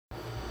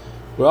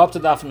We're up to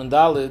Daf and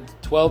Dalid,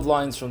 12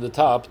 lines from the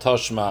top,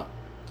 Toshma.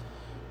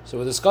 So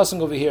we're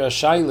discussing over here a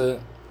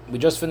Shaila. We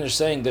just finished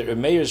saying that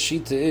Meir's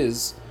Shita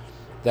is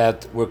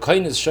that we're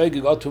kainis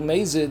shoygig atu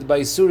mezid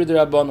by Surah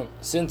Rabbanon.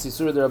 Since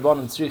Surah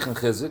Rabbanon tzrichen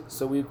chizik,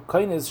 so we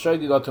kainis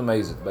shoygig atu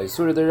mezid. By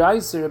Surah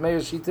Raisa,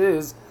 Meir's Shita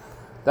is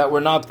that we're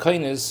not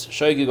kainis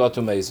shoygig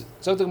atu mezid.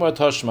 So the Gemara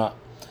Toshma.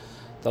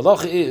 The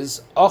halacha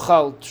is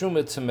achal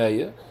truma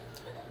tameya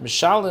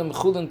mishalim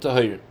chulin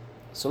tahir.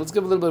 So let's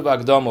give a little bit of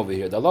agdam over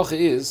here. The halacha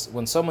is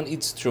when someone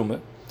eats truma,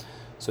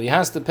 so he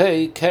has to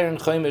pay keren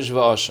chaimish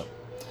va'asham.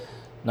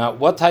 Now,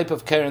 what type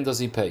of keren does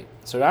he pay?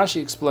 So Rashi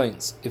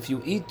explains: if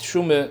you eat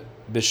truma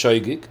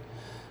b'shoygig,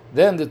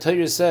 then the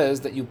Torah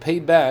says that you pay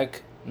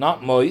back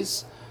not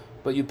mois,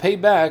 but you pay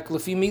back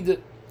lefi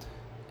midah.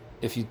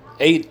 If you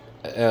ate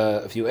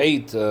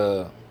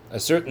a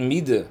certain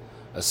midah,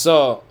 a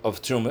saw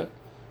of truma,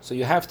 so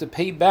you have to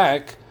pay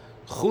back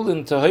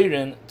chulin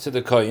tahirin to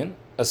the kohen.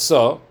 A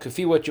saw,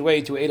 kafi what you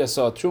ate a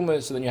saw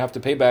truma, so then you have to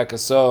pay back a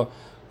saw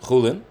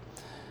chulin.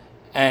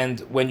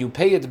 And when you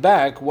pay it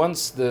back,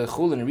 once the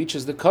chulin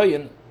reaches the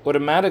kohen,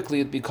 automatically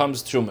it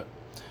becomes truma.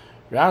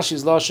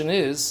 Rashi's lashon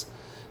is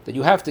that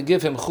you have to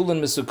give him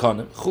chulin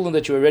misukanim, chulin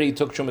that you already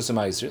took truma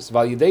semaisers.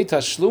 Val yidei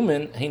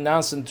tashlumin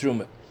heinasen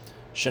truma.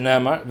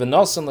 Shenamar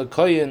v'nasan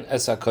lekohen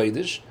es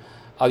hakodesh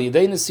al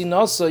yidei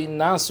nesinasa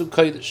inasu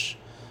kodesh.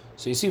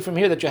 So you see from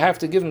here that you have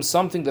to give him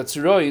something that's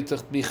roi to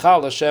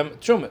bichal Hashem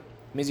truma.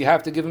 Means you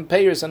have to give him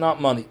payers and not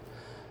money.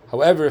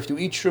 However, if you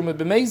eat truma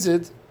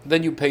b'mezid,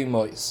 then you pay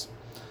mois.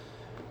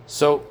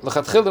 So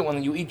l'chatchila,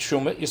 when you eat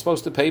truma, you're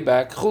supposed to pay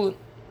back chulin.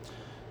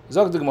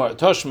 Zog the Gemara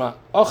Toshma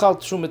achal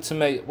truma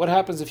tameya. What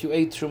happens if you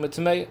ate truma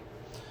tameya?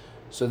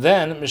 So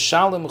then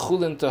mishalim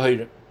chulin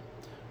tahirim.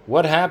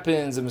 What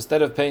happens if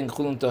instead of paying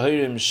chulin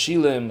tahirim,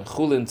 shilim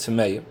chulin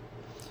tameya?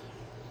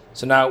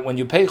 So now, when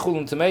you pay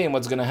chulin tameya,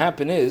 what's going to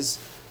happen is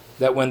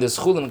that when this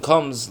chulin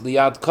comes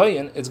liyad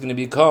koyin, it's going to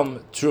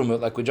become truma,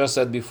 like we just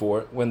said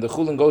before. When the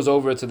chulin goes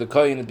over to the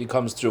koyin, it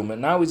becomes truma.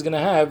 Now he's going to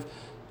have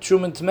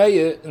truma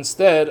tameya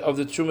instead of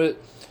the truma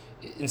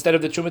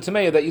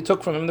tameya that you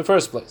took from him in the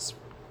first place.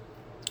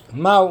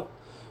 Mao,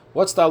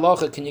 what's the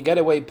halacha? Can you get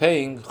away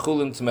paying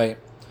chulin tameya?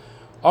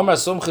 Amar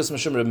sumchis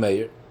mishum Reb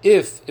Meir.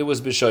 If it was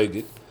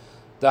b'shoygig,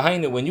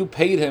 dahainu, when you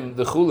paid him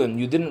the chulin,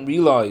 you didn't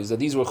realize that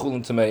these were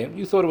chulin tameya.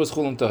 You thought it was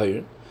chulin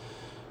tahir.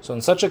 So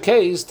in such a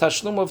case,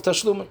 tashlum of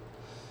tashlumin.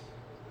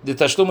 The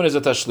tashlumin is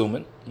a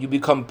tashlumin. You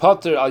become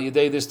potter al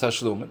yedei this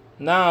tashlumin.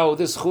 Now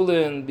this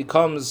chulin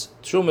becomes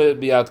truma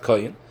biat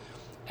koyin,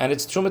 and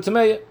it's truma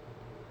tameya.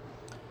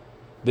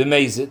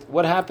 B'mezid.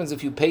 What happens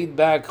if you paid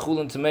back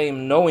chulin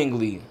tameim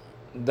knowingly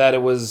that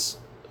it was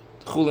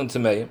chulin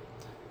tameim?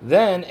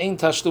 Then ein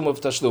tashlum of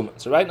tashlumin.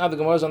 So right now the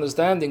Gemara is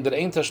understanding that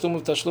ein tashlum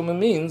of tashlumin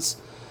means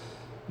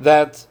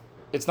that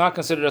it's not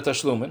considered a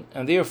tashlumin,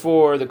 and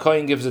therefore the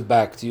kohen gives it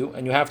back to you,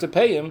 and you have to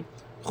pay him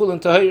chulin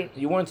tahir.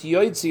 You weren't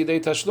yoytzi de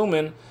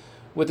tashlumin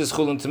with this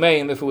chulin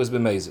tameim if it was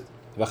b'mezid.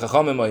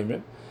 V'chachamim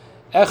oimrim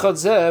echad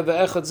zeh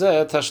ve'echad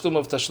zeh tashlum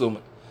of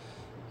tashlumin.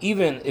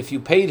 Even if you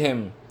paid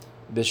him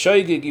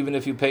b'shoygig, even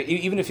if you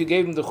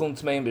gave him the chulin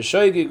tameim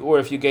b'shoygig, or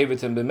if you gave it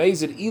to him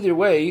b'mezid, either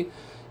way,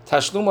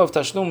 tashlum of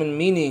tashlumin,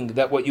 meaning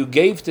that what you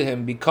gave to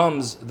him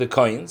becomes the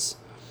kohen's,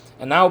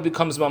 and now it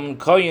becomes mammon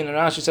kohen. And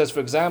Rashi says, for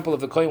example, if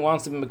the kohen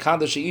wants to be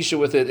mekadesh isha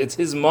with it, it's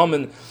his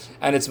mammon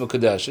and it's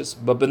mekadeshes.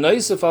 But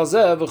b'noisef al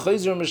zeh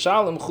v'chayzer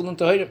mishalim chulin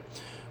tahirim.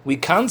 We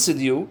counsel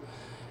you,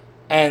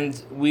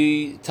 and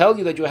we tell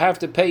you that you have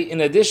to pay,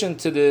 in addition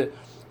to the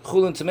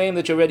chulin tameim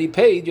that you already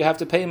paid, you have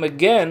to pay him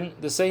again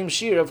the same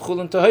shear of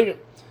chulin tahirim.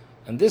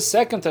 And this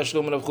second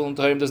tashlumin of chulin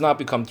tahirim does not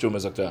become truma,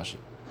 Zok Rashi.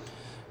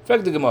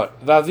 Frag the Gemara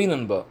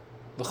va'avinan ba.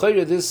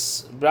 L'chayre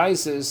this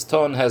brayse is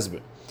ton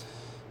hezber.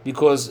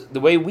 Because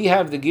the way we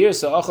have the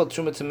girsa achal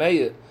truma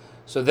tameya,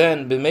 so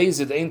then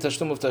b'mezid ein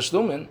tashlum of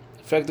tashlumin.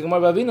 Frag the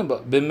Gemara v'avinan ba.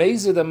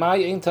 B'mezid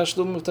amay ein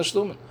tashlum of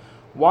tashlumin.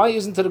 Why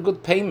isn't it a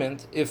good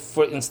payment if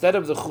instead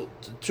of the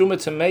truma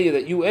tameya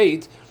that you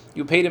ate,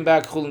 you paid him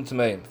back chulin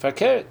tameya?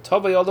 Fakir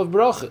tovay olav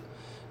bracha,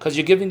 because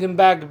you're giving him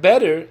back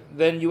better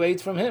than you ate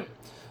from him.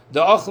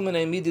 The achlmin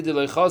emidi de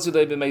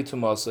leichazilei b'mei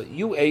tumasa.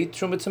 You ate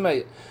truma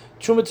tameya.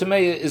 Truma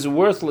tameya is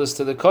worthless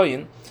to the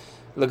kohen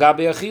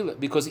lagabe achila,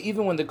 because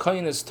even when the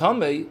kohen is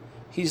tamei,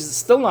 he's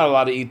still not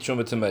allowed to eat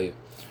truma tameya.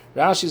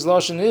 Rashi's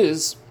lashon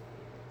is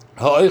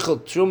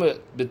ha'oichel truma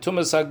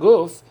b'tumas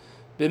haguf.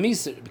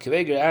 B'misa.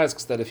 Kveger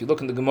asks that if you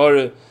look in the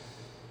Gemara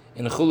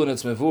in Chulun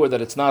it's mevur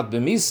that it's not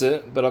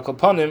b'misa, but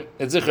akapanim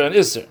it's zicher and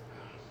iser.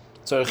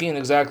 Tzarachin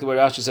exactly where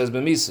Rashi says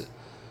b'misa.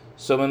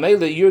 So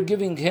Mamela, you're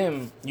giving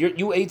him,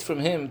 you ate from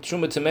him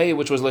truma tameya,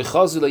 which was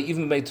leichazule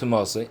even b'mei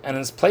tumasei, and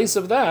in place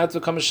of that,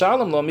 v'kam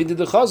shalom lo midi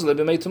dechazule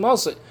b'mei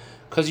tumasei,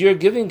 because you're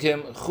giving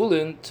him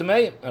chulin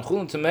tameim, and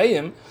chulin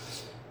tameim.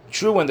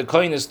 True, when the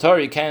kohen is tar,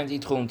 you can't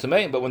eat chulin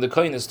tameim, but when the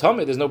kohen is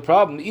tamei, there's no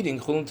problem eating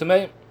chulin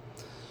tameim.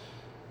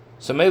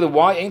 So Mela,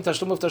 why ain't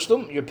tashlum of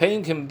tashlum? You're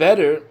paying him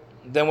better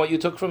than what you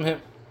took from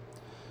him.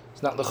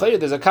 It's not l'chayr.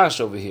 There's a kash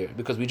over here,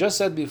 because we just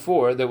said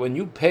before that when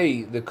you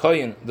pay the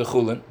kohen the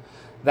chulin,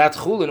 that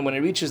chulin, when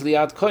it reaches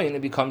liat kohen,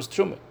 it becomes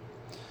truma.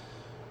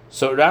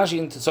 So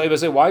Rashi, so if I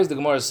say, why is the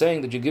Gemara saying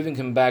that you're giving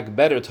him back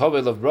better,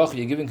 Tovel of Bracha,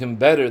 you're giving him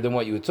better than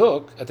what you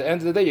took? At the end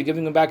of the day, you're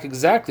giving him back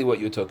exactly what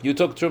you took. You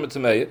took Truma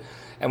Tameya,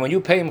 and when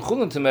you pay him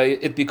Chulin Tameya,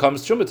 it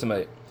becomes Truma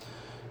Tameya.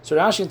 So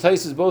Rashi and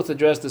Taisus both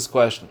address this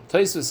question.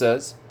 Taisus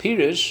says,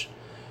 Pirish,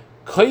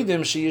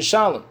 Koidim Shi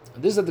Yishalem.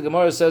 This is that the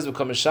Gemara says,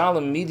 V'kom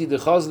Yishalem Midi de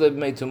Chazleb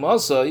Mei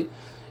Tumasai.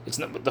 It's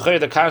not,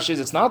 the Kash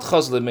is, it's not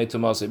Chazleb Mei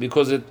Tumasai,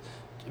 because it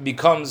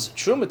becomes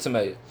Truma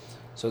Tameya.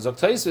 So Zok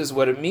Taisus,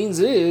 what it means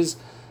is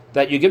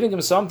that you're giving him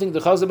something,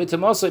 the Chazleb Mei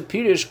Tumasai,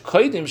 Pirish,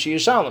 Koidim Shi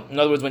Yishalem. In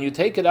other words, when you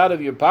take it out of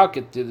your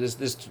pocket, this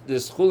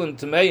Chulin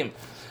Tameim,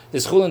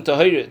 this Chulin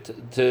Tahir,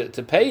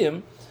 to pay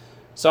him,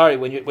 sorry,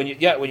 when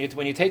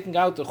you're taking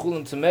out the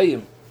Chulin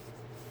Tameim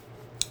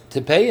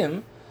to pay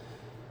him,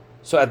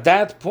 so at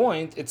that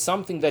point it's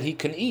something that he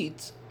can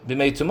eat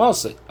b'mei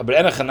tumasei. Aber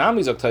ena chanami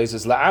zok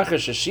Taisus la'achar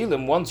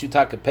sheshilim, once you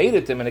paid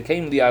it him and it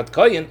came li'at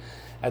koyin,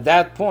 at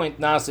that point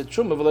na'aset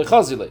truma v'lo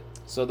chazilei.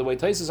 So the way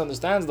Taisus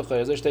understands the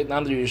chayah, state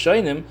under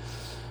Yishayim,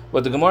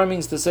 what the Gemara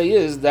means to say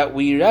is that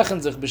we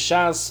rechen zich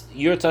b'shas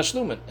your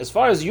tashlumen. As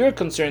far as you're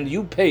concerned,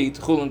 you paid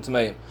Chulin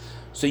Tameim.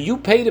 So you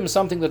paid him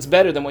something that's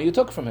better than what you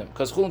took from him.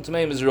 Because Chulin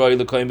Tameim is roy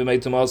l'koyin b'mei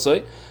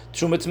tumasei.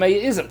 Truma Tameim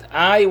isn't.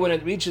 When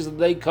it reaches the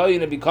day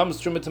koyin, it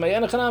becomes Truma Tameim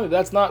and chanami.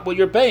 That's not what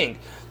you're paying.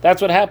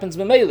 That's what happens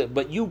b'meileh.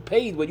 But you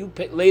paid, what you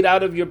laid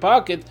out of your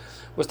pocket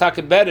was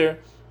taka better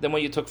than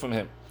what you took from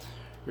him.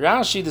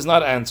 Rashi does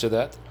not answer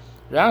that.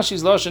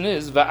 Rashi's lashon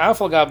is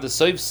va'afal gav the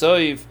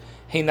soif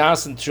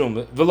heinasen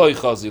truma v'loy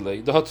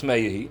chazilei the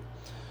hotmeihi.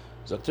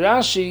 So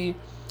Rashi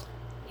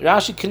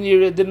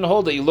didn't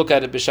hold it. You look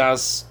at it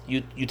b'shas,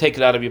 you take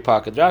it out of your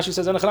pocket. Rashi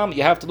says,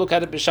 you have to look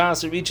at it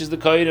b'shas, it reaches the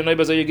koyin,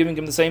 and you're giving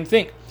him the same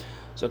thing.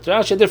 So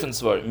Rashi a different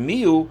svar.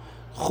 Miu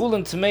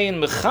chulin tmein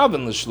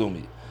mechaven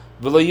l'shlumi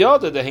v'lo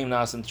yada dehem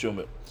nasen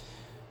truma.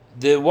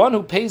 The one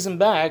who pays him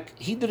back,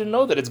 he didn't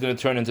know that it's going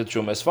to turn into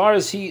truma. As far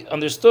as he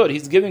understood,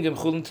 he's giving him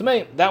chulin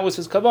tmein. That was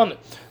his kavanah.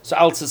 So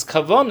als his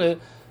kavanah,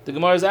 the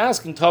Gemara is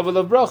asking Tavel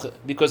of Bracha,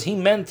 because he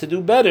meant to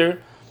do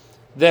better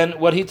than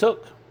what he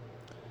took.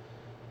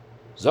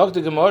 Zog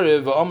the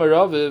Gemara v'Omer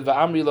Rav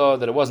v'Amri la,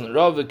 that it wasn't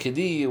Rav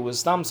Kedi, it was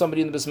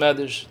somebody in the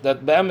Besmedish,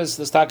 that be'emes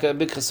there's taka a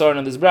big chesar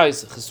in this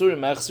brayse, chesurim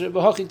mechser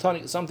v'hochi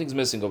tani, something's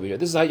missing over here.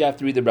 This is how you have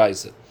to read the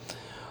brayse.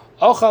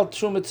 Ochal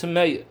truma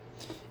tameya,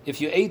 if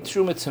you ate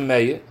truma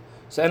tameya,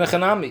 so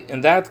enechanami,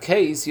 in that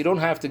case you don't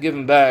have to give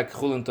him back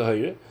chulin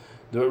tahir,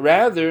 but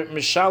rather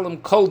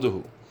mishalim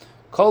kolduhu.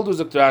 Kolduhu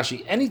Zog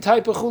Rashi, any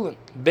type of chulin,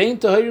 bein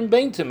tahir and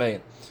bein tameya,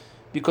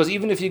 because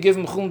even if you give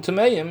him chulin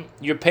tameya,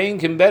 you're paying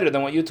him better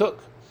than what you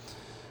took.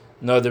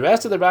 No, the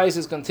rest of the rice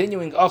is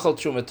continuing achal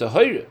truma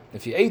tahira.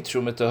 If he ate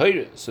truma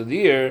tahira, so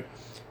there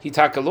he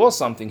lost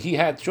something. He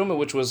had truma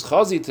which was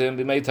chazi to him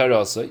b'mei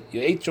tarasa.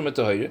 You ate truma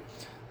tahira,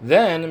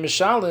 then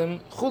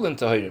mishalim chulin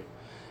tahira,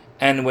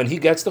 and when he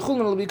gets the chulin,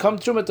 it'll become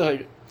truma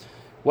tahira.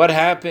 What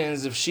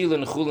happens if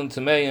shilin chulin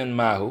tameyan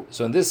mahu?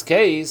 So in this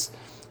case,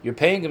 you're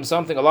paying him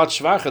something a lot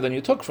shvacher than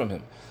you took from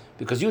him,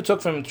 because you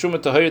took from him truma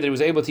tahira that he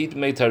was able to eat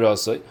b'mei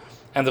tarasa,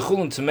 and the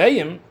chulin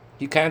tameyan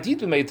he can't eat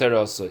b'mei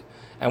tarasa.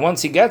 And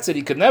once he gets it,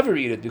 he could never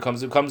eat it. It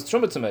becomes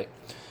truma tamei.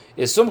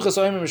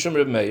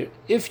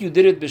 If you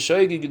did it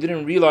b'shoigig, you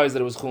didn't realize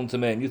that it was chulin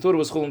tamei. You thought it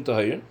was chulin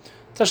tahir.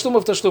 Tashlum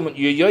of tashlumin.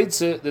 You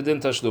yoytze the din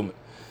tashlumin.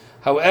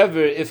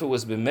 However, if it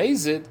was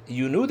b'meizid,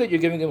 you knew that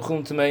you're giving him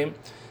chulin tamei.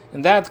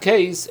 In that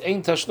case,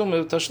 ain't tashlum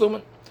of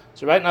tashlumin.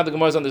 So right now the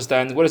Gemara is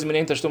understanding what does it mean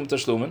ain't tashlum of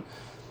tashlumin.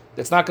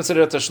 That's not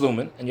considered a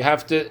tashlumin, and you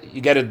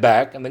get it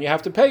back, and then you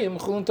have to pay him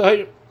chulin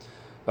tahir.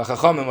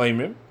 V'chachamim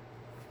oimrim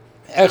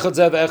echad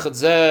zeh v'echad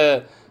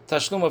zeh.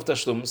 Tashlum of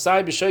tashlum.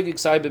 Sai b'shoigig,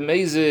 sai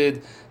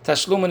b'meizid.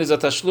 Tashlumin is a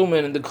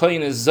tashlumin, and the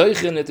koyin is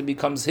zoichin. It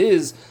becomes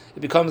his. It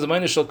becomes the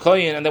minishal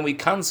koyin, and then we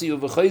cancel you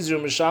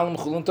v'chayzru mishalim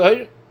chulun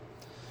tahir.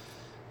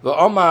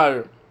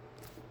 V'omar.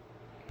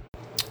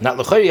 Now,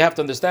 l'chayr, you have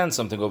to understand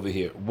something over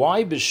here.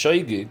 Why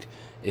b'shoigig,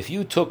 if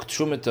you took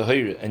truma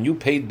tahir and you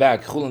paid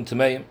back chulun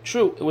tameim,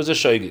 true, it was a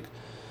shoigig,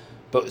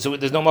 but so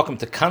there's no makom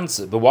to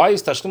cancel. But why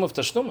is tashlum of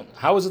tashlumin?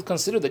 How is it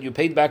considered that you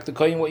paid back the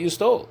koyin what you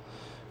stole?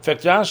 In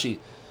fact, Rashi.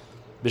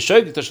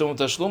 B'shoigig tashlum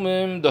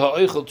tashlumim, the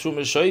ha'oichel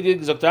truma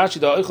shoigig, Zok Rashi,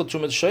 the ha'oichel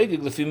truma shoigig,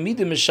 lefi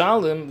midim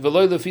mishalim,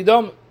 v'loi lefi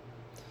dam.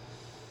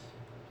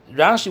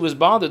 Rashi was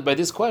bothered by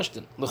this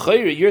question.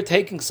 L'chayr, you're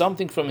taking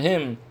something from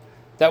him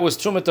that was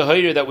truma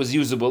tahir, that was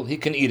usable, he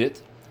can eat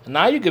it, and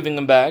now you're giving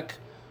him back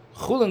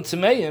chulin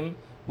tameim,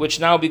 which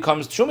now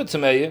becomes truma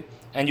tameim,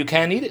 and you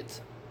can't eat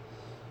it.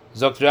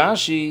 Zok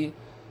Rashi,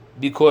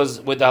 because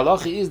what the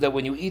halacha is that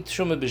when you eat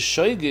truma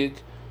b'shoigig,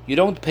 you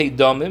don't pay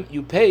damim,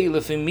 you pay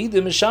lefi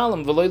midah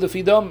mishalim v'loy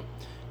lefi dam.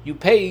 You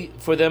pay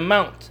for the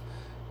amount.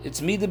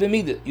 It's midah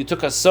b'midah. You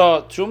took a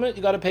sa truma,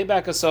 you got to pay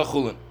back a sa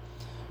chulin.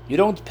 You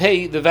don't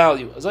pay the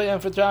value.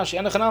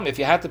 If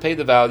you had to pay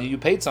the value, you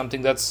paid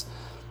something that's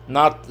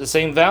not the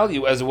same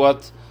value as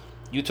what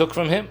you took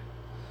from him.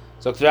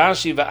 So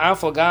Rashi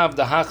va'afal gav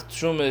dahach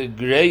truma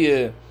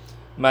greye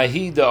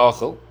mahi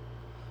da'achel.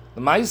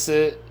 The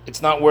ma'ase,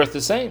 it's not worth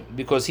the same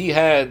because he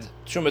had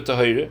truma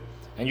tahira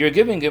and you're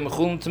giving him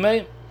chulin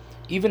tameim.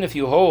 Even if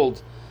you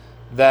hold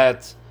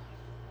that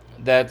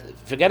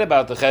forget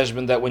about the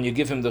cheshbon, that when you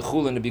give him the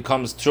chulin it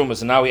becomes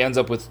trumas, and now he ends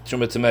up with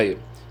truma tameim.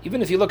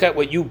 Even if you look at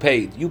what you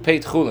paid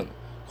chulin.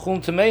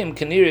 Chulin tameim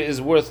kanira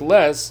is worth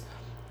less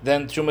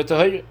than truma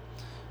tahir.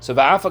 So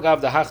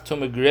va'afagav the hach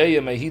truma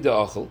greya mehida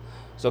achel.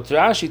 So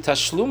Rashi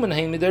tashlumen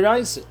hein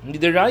midaraisa.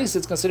 Midaraisa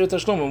it's considered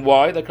tashlumen.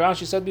 Why? Like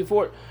Rashi said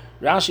before.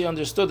 Rashi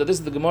understood that this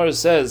is the Gemara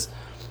says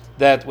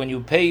that when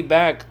you pay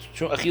back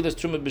achilas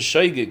truma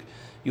b'shoigig,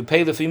 you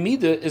pay the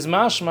mida is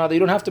mashma that you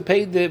don't have to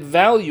pay the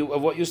value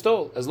of what you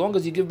stole. As long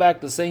as you give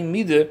back the same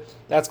mida,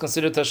 that's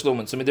considered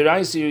tashlumen. So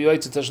midiraisa you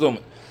yaitz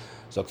tashlumen.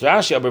 So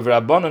Rashi aber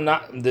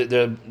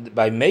v'rabbanan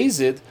by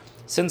mezid,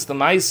 since the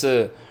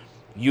ma'isa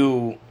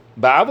you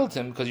ba'abelt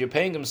him because you're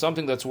paying him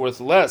something that's worth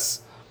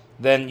less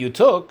than you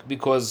took,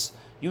 because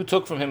you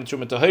took from him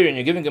truma tahir and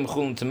you're giving him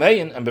chulin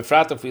tamein, and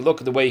befrat if we look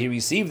at the way he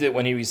received it,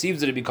 when he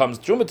receives it, it becomes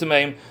truma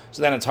tamein,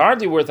 so then it's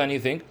hardly worth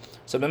anything.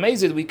 So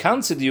b'mezid we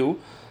consider you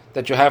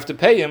that you have to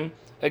pay him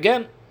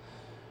again.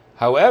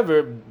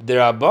 However, the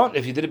rabban,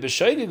 if you did it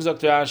b'shoigig zok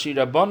Rashi,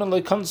 rabbanan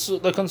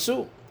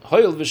lekansu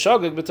hoil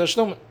v'shogig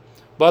b'tashlumin.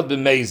 But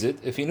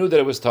b'mezid, if he knew that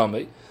it was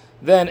tamei,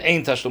 then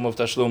ain't tashlum of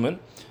tashlumin,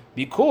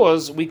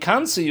 because we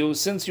cancel you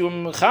since you were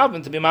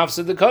mechaven to be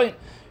mafsid the kohen.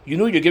 You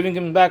knew you're giving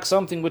him back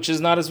something which is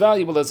not as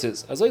valuable as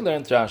his. As I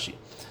learned Rashi,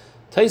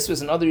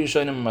 Taisvis and other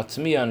Yishonim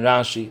Matmiya and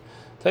Rashi,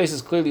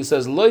 Taisvis clearly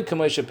says loy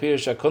kamay shapir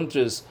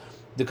shakuntris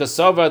the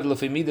kasavad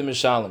lefimida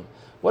mishalim.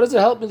 What does it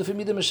help me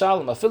lefimida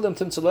mishalim? Afilim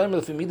timtzalaim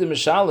lefimida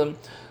mishalim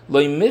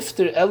loy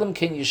mifter elam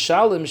ken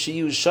yishalim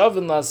sheyu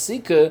shavin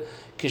lasika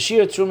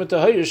kishir trumat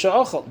tahir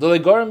sha'achal the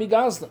legarim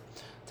yigazlim.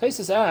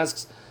 Taisvis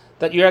asks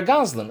that you're a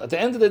gazlan. At the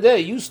end of the day,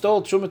 you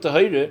stole trumat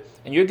tahir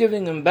and you're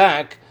giving him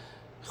back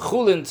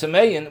chulin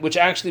tamein, which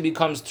actually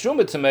becomes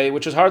truma tamei,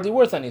 which is hardly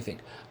worth anything.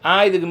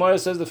 The Gemara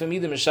says the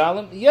femida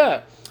mishalim.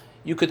 Yeah,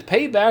 you could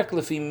pay back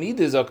lefimida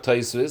zok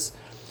taisvis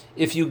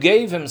if you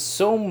gave him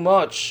so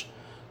much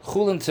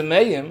chulin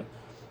tameim,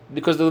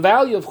 because the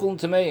value of chulin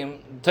tameim,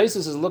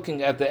 taisvis is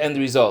looking at the end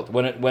result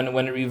when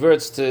it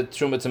reverts to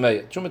truma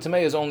tamei. Truma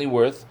tamei is only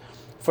worth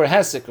for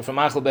hesek or for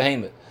machal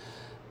behemoth.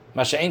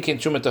 Masha'en ken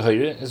truma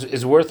tahir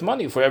is worth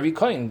money for every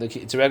coin.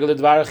 It's a regular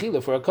dvar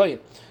achila for a coin.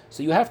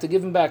 So you have to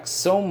give him back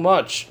so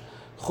much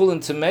chulin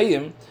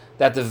tameim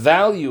that the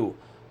value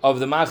of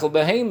the machal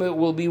behemoth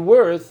will be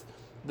worth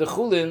the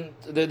chulin,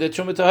 the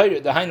truma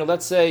tahir. The hainu,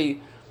 let's say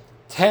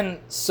 10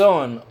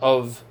 son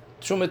of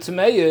truma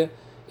tameim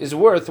is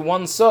worth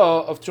 1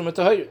 saw of truma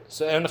tahir.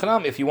 So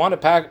if you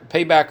want to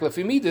pay back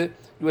lefimida,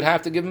 you would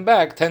have to give him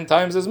back 10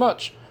 times as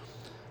much.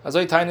 As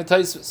I tiny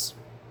taisvis.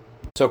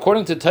 So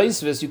according to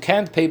taisvis, you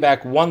can't pay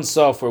back 1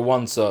 saw for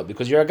 1 saw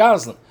because you're a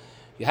gazlan.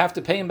 You have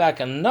to pay him back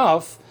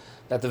enough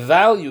that the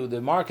value, the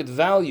market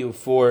value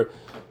for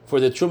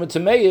the truma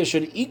tameya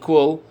should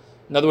equal.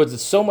 In other words,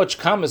 it's so much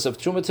kamas of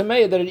truma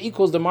tameya that it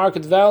equals the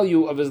market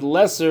value of a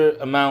lesser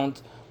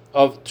amount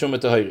of truma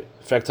tahir.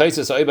 Why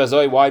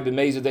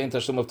b'mezid ain't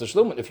tashlum of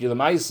tashlumin? If you're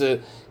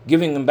l'maisa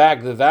giving him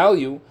back the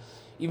value,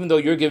 even though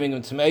you're giving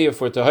him tameya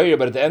for tahir,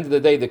 but at the end of the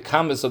day, the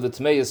kamas of the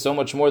tameya is so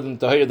much more than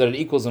tahir that it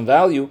equals in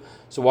value.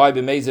 So why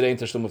b'mezid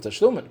ain't tashlum of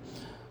tashlumin?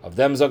 Of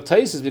them zok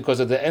taisis, because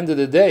at the end of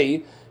the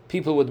day,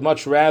 people would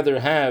much rather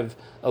have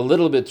a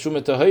little bit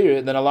truma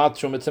tahir than a lot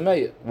truma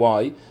tameya.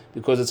 Why?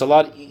 Because it's a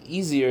lot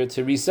easier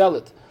to resell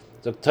it.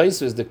 The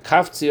taisv is the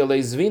kafzi alei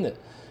zvina.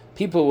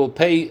 People will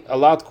pay a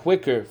lot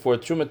quicker for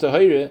truma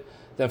tahir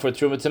than for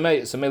truma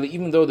tameya. So maybe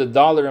even though the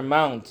dollar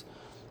amount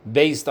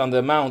based on the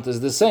amount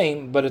is the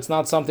same, but it's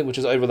not something which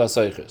is over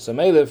l'asaycher. So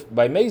maybe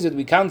by mezid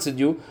we counted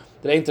you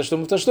that ain't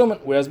tashlum of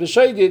tashlumin. Whereas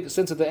b'shoigig,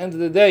 since at the end of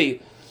the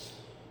day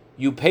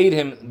you paid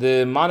him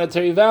the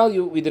monetary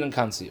value, we didn't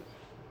cancel you.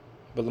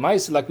 But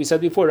like we said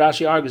before,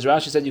 Rashi argues.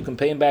 Rashi said you can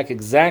pay him back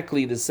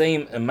exactly the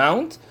same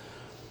amount.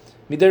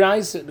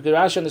 Because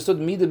Rashi understood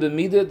mida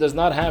b'mida does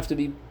not have to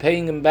be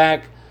paying him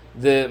back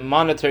the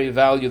monetary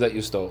value that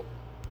you stole.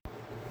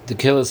 The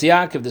Kilas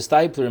Yaakov, the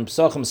Stipler in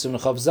Pesachim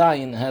Simchav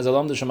Zayin, has a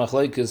lamdash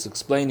machlekes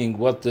explaining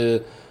what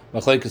the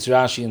machlekes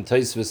Rashi and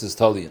Taisvis is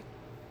telling.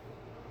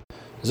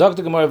 Zok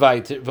the Gemara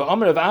weiter.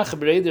 V'omer of Acha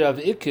Bereder of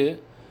Ikke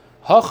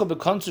Hacha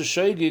bekanzu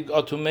shoygig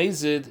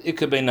atumezid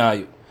Ikke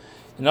beinayu.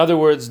 In other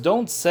words,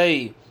 don't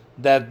say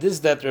that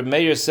Reb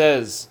Meir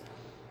says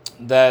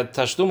that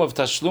tashlum of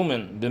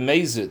tashlumin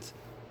b'mezid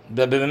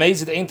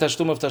ain't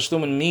tashlum of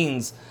tashlumin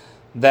means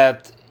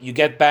that you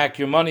get back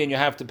your money and you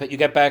have to pay, you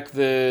get back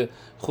the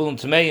chulun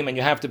tameim and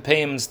you have to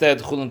pay him instead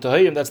chulun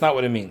tahirim. That's not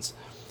what it means.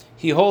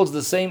 He holds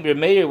the same Reb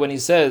Meir when he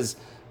says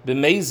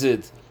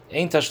b'mezid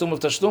ain't tashlum of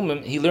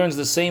tashlumim. He learns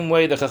the same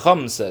way the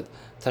Chacham said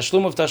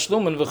tashlum of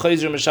tashlumin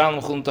v'chayzer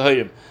mishalem chulun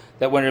tahirim.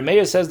 That when Reb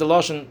Meir says the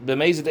lashon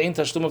b'mezid ain't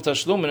tashlum of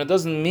tashlumin, it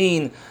doesn't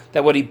mean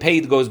that what he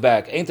paid goes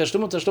back. Ain't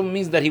tashlum of tashlumin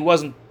means that he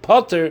wasn't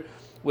potter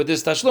with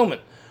this tashlumin.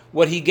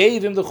 What he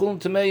gave him, the chulun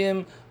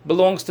tameim,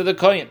 belongs to the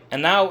kohen.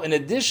 And now, in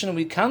addition,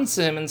 we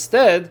cancel him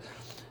instead,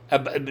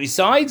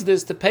 besides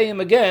this, to pay him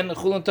again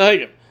chulun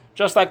tahirim,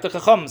 just like the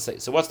Chacham say.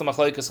 So what's the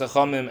machlekes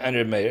Chachamim and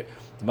Reb Meir?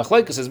 The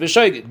machlekes is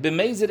b'shoigig.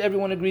 B'mezid,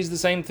 everyone agrees the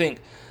same thing,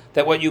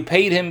 that what you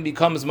paid him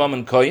becomes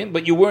Mammon Koyin,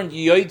 but you weren't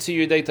Yoytzi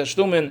your Day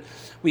Tashlumin,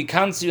 we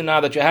cancel you now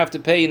that you have to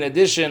pay in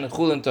addition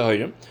Chulin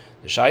Tahirim.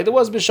 The Shaida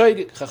was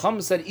B'Shoigig.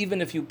 Chacham said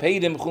even if you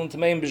paid him Chulin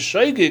Tameim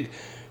B'Shoigig,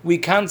 we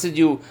cancelled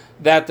you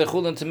that the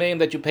Chulin Tameim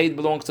that you paid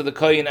belongs to the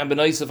Koyin, and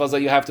B'Noisef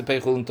Azah you have to pay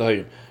Chulin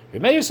Tahirim.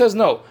 Remeir says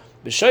no.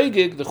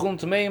 B'Shoigig, the Chulin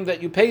Tameim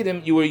that you paid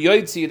him, you were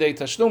Yoytzi Yedei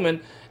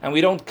Tashlumin, and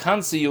we don't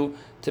cancel you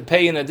to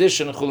pay in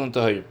addition Chulin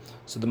Tahirim.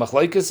 So the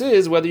machlokes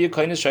is whether you're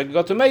Koyin Shoigig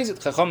got to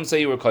Mezid. Chacham say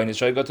you were Koyin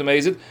Shoigig got to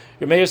Mezid.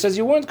 Remeir says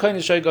you weren't Koyin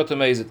Shoigig got to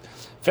Mezid. In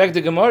fact,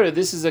 the Gemara,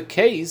 this is a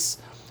case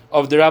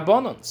of the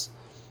Rabbanans,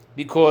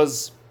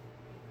 because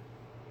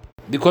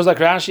like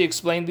Rashi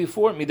explained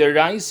before,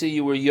 midaraisa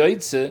you were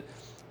yoytze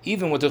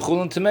even with the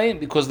chulin tameim,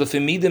 because the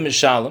femidim is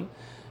shalom.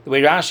 The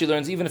way Rashi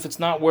learns, even if it's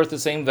not worth the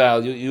same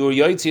value, you were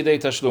yoytze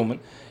yedei tashlumin.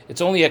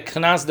 It's only a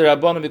knas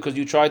derabbanan because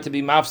you tried to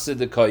be mafsid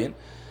the koyin.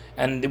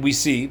 And we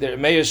see that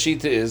Meir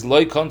Shita is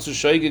loy konsu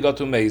shoyge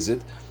gatu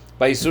mezid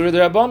by Yisura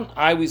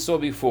derabban. We saw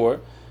before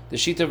the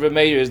Shita of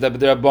Remeir is that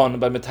derabban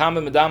by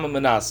metame medama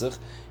menasach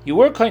you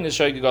were koyin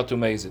shoyge gatu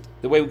mezid.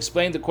 The way we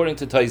explained according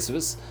to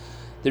Taisvis,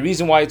 the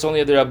reason why it's only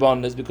a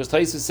derabban is because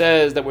Taisa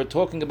says that we're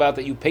talking about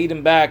that you paid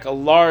him back a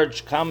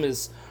large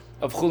kamis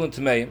of chulin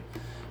tameim,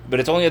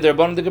 but it's only a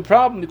derabban the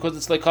problem because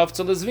it's like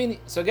haftzal zvini.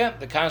 So again,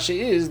 the kasha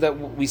is that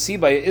we see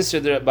by a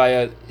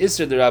isra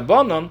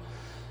derabbanon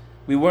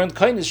we weren't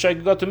kindness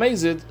shaykh got to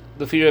mezid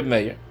the fear of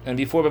Meir, and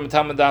before by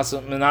matam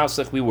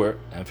menasach we were.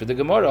 And for the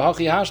Gemara,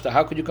 hachi hashta,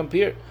 how could you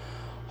compare?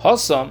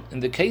 Hasam, in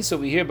the case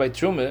over here by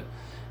Truma,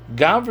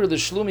 gavr the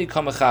shlumi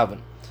kamachavan.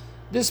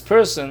 This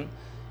person,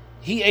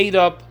 he ate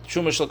up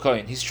Truma Shel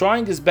Koyin. He's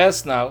trying his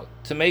best now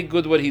to make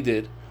good what he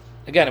did.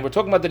 Again, we're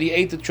talking about that he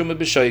ate the Truma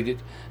B'Shoigig,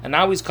 and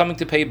now he's coming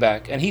to pay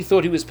back, and he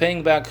thought he was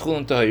paying back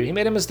Chulin Tahir. He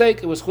made a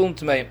mistake, it was Chulin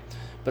Tameim.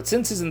 But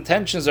since his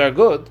intentions are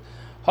good,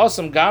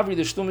 Hasam Gavri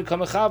the Shlumi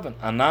Kamechavan,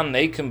 Anan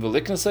Neikim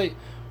V'Liknasei,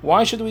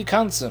 why should we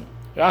cancel him?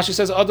 Rashi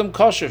says, Adam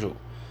Kosherhu.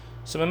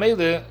 So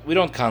Mamele, we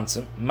don't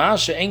cancel him.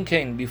 Masha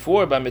Enkein,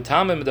 before, by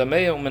Mitamim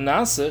D'Ameya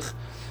U'Menasich,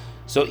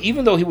 so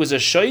even though he was a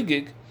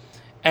Shoigig,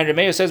 and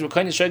Remeir says, we're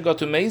kind of Shoigig got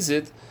to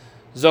Mezid,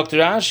 Zogt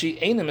Rashi,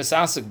 Einem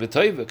Esasik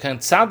B'Toiva, Kan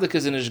Tzadik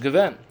is in his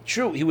Geven.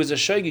 True, he was a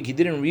Shoigig, he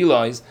didn't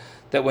realize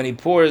that when he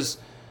pours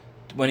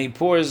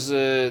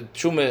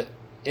Truma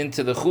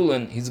into the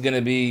Chulin, he's going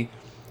to be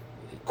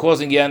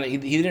causing Yana. He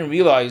didn't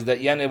realize that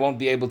Yana won't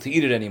be able to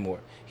eat it anymore.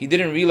 He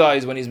didn't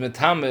realize when he's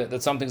Metame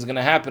that something's going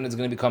to happen, it's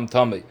going to become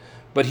Tameh.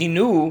 But he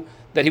knew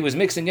that he was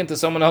mixing into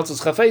someone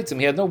else's chafetzim.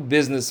 He had no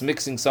business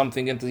mixing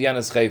something into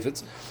Yana's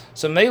chafetz.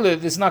 So Mele,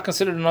 this is not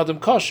considered an Adam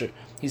kosher.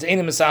 He's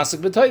Einem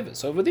Esasik B'Toiva.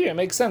 So over there, it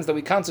makes sense that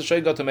we cancel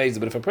Shoy to Mezid.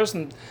 But if a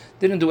person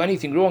didn't do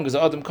anything wrong as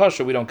an Adam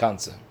kosher, we don't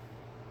cancel.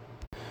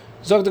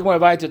 Zog the Gemara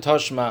weiter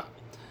Toshma,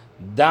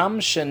 Dam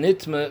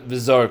Shenitme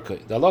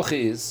V'Zorkei. The halacha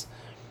is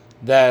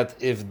that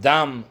if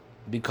dam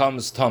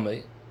becomes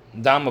Tomei,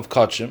 dam of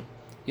Kachim,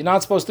 you're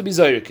not supposed to be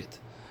Zoyrikit.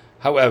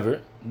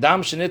 However,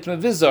 dam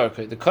Shenitme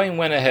V'Zorkei, the Kohen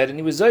went ahead and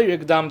he was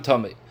Zoyrik dam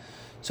Tomei.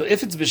 So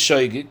if it's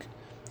B'Shoigig,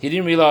 he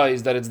didn't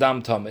realize that it's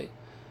dam Tomei.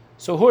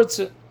 So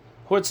Hortze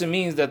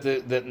means that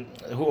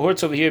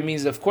Hortze over here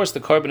means, of course, the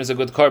carbon is a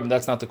good carbon.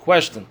 That's not the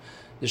question.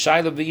 The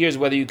shaila of the year is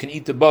whether you can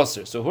eat the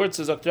basar. So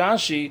Hortze Dr.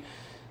 Rashi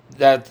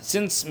that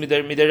since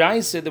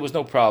midaraisa there was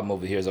no problem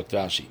over here, Dr.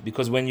 Rashi,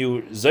 because when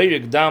you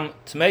zayrik dam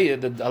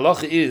tmeya, the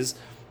halacha is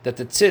that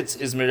the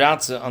tzitz is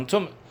miratza on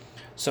tumah.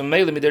 So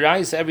mele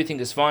midaraisa everything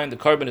is fine. The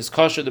carbon is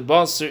kosher. The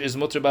basar is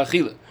mutter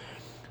b'achila.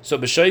 So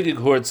b'shoigig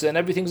Hortze and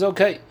everything's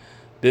okay.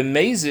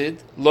 B'mezid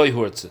loy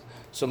Hortze.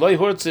 So loy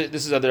Hortze,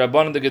 this is at the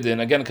Rabban and the Gittin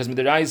again, because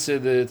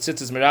midaraisa the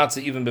tzitz is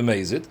miratza even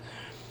b'mezid.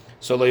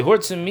 So loy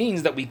Hortze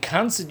means that we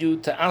cancel you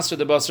to answer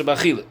the basar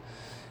b'achila.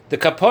 The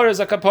kapara is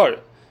a kapara,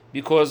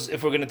 because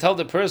if we're going to tell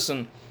the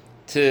person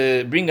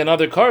to bring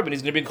another carbon,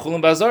 he's going to bring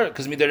chulin bazar,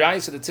 because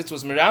midaraisa the tzitz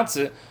was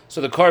miratze, so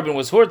the carbon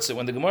was Hortze.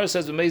 When the Gemara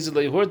says b'mezid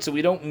loy Hortze,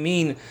 we don't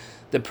mean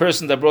the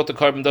person that brought the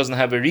carbon doesn't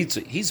have a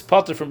ritzu. He's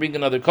potter from bringing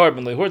another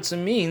carbon. Loy Hortze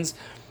means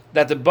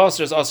that the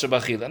basar is asr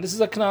b'achila, and this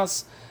is a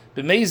knas.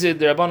 B'mezid,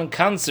 the Rabbanan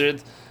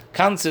canceled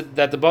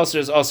that the basar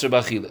is asr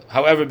b'achila.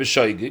 However,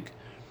 b'shoigig,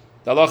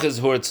 the halach is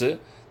Hortze,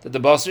 that the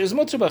basar is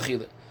mutter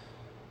b'achila.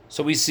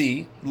 So we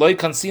see, loy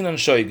kansinan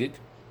shoigig,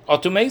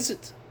 atu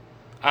mezid.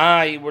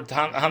 We're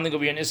handling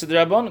over here in Issa the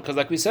Rabbanan, because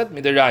like we said,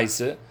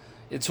 midaraisa,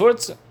 it's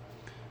Hortze.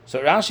 So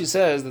Rashi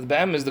says that the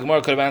Be'em is the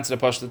Gemara could have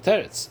answered a Pashta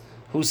Teretz,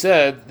 who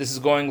said this is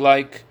going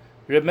like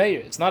Reb Meir.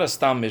 It's not a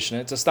Stam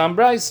Mishnah, it's a Stam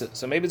Braisa.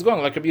 So maybe it's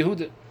going like Reb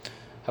Yehuda.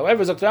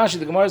 However, Dr. Rashi,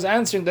 the Gemara is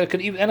answering that it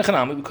could even,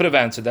 we could have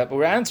answered that, but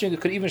we're answering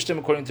it could even stem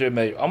according to Reb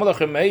Meir. Amalach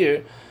Reb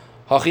Meir,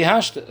 Hachi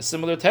Hashta, a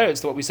similar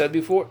teretz to what we said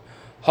before.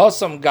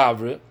 Hasam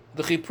Gavre,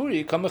 the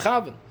Chipuri, Kam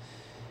Mechaven.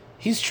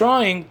 He's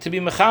trying to be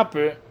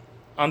Mechaper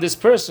on this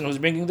person who's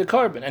bringing the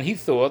carbon, and he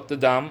thought the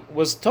dam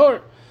was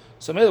Tor.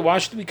 So maybe why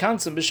should we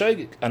cancel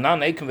b'shoigig?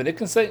 Anan eikim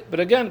v'nikan say, but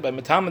again, by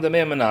metam and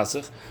damei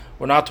menasich,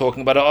 we're not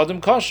talking about an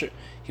adam kosher.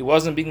 He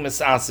wasn't being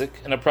mesasik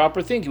in a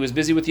proper thing. He was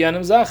busy with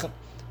yanim zachan.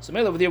 So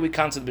maybe over there we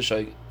canceled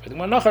b'shoigig.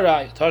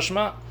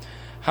 Tashma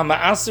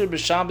hamaaser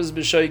b'shabes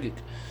b'shoigig.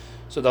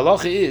 So the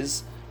halacha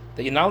is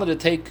that you're not allowed to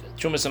take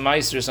Trumas and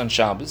Meisers on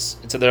Shabbos.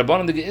 It's a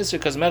Derabanan de Geisser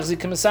because Mechzik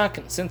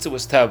Misakin. Since it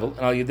was Tevel, and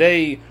Al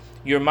Yidei,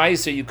 your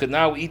Meiser, you could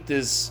now eat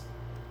this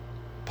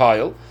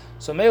pile.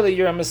 So Mele,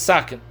 you're a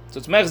Misakin. So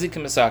it's Mechzik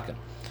Misakin.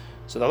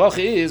 So the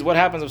halacha is, what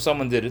happens if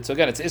someone did it? So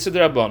again, it's Isser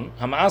Derabanan,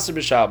 Hama'aser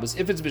b'Shabbos.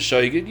 If it's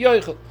b'Shoigig,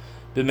 Yoichel.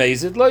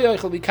 B'Meizid, Lo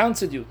Yoichel, we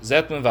cancelled you.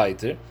 Zet men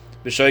weiter.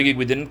 B'Shoigig,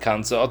 we didn't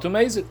cancel, Atu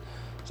Meizid.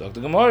 So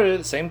the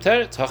Gemara, same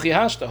teretz, Hachi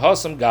Hashta,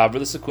 Hasam Gavr,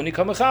 L'Sekuni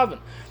Kamechaven.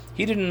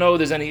 He didn't know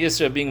there's any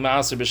Isra of being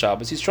Ma'aser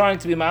b'Shabbos. He's trying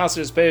to be Ma'aser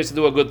his parents to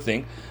do a good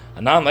thing.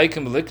 And now, like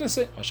him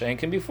b'liknase, Mashayin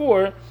can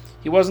before,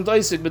 he wasn't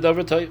Isaac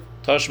b'Dover Toiv.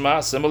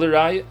 Toshma, similar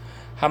Raya,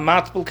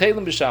 Hamatbul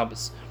Kalim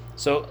b'Shabbos.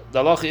 So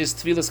the halacha is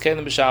Tfilas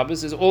Kalim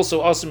b'Shabbos is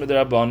also Asr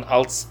Midrabban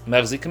als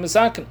Mechzik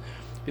Misakin.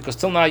 Because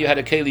till now you had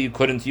a Keli you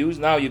couldn't use,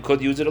 now you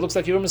could use it. It looks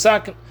like you were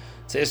Misakin.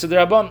 It's Isra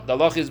D'Rabban. The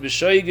halacha is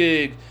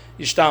b'Shoigig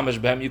Yishtamash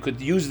B'hem. You could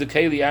use the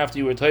Keli after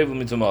you were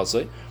Toivel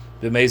Mitumasai.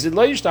 B'Mezid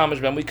Lo Yishtamash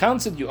B'hem. We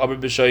cancelled you. Aber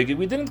b'Shoigig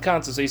we didn't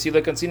cancel. So you see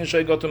like Kansina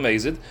Shoig got to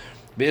Mezid.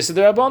 B'Isra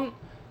D'Rabban.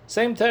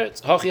 Same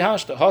teretz. Hachi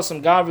Hashta.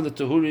 Hasam Gavr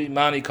L'Tuhuri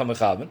Mani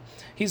Kamechaven.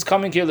 He's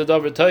coming here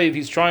L'Dover Toiv.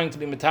 He's trying to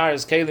be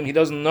Mataris Kalim. He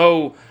doesn't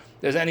know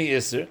there's any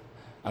Isra.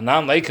 And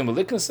now like him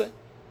b'liknase.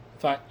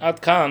 Fine.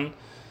 At Khan,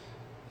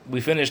 we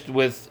finished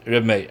with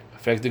Reb Meir. In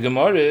fact, the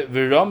Gemara,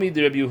 V'rami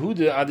de Reb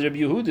Yehuda ad Reb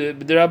Yehuda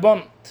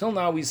b'derabban. Till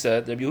now we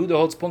said Reb Yehuda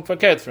holds punkt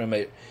verkehrt for Reb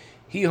Meir.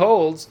 He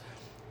holds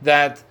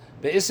that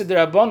be'isser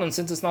derabban, and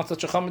since it's not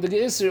such a chamer de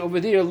ge'isser,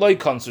 over there loy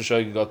kansu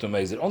shoy got to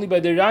mezid. Only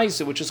by the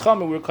raisa, which is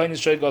chamer, we're kind of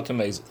shoy got to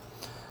mezid.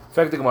 In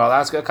fact, the Gemara, I'll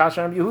ask a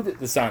kasha Reb Yehuda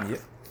the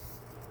sanya.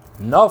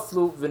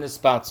 Naflu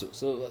v'nispatzu.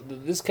 So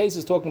this case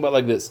is talking about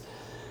like this.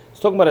 It's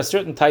talking about a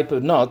certain type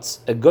of nuts,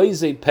 a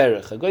goizei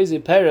perich. A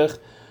goizei perich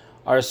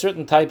are a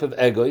certain type of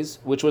egois,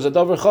 which was a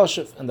davar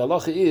choshev. And the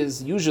halacha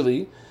is,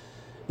 usually,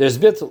 there's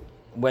bittul.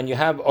 When you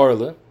have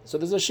orla, so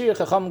there's a shir,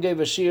 Chacham gave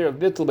a shir of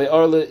bittul by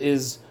orla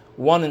is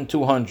 1 in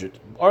 200.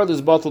 Orla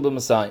is bottle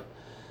b'masayim.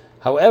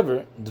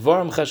 However,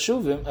 dvarim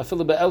chashuvim,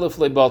 afilu be'elef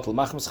le bottle.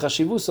 Machmas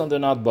chashivus, they're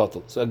not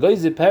bottle. So a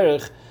goizei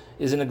perich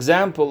is an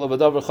example of a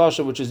davar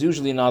choshev, which is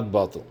usually not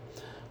bottle.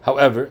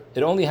 However,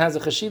 it only has a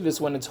chashivus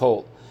when it's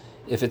whole.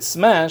 If it's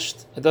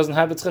smashed, it doesn't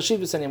have its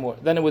chashivus anymore.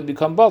 Then it would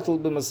become bottle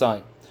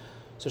b'masayim.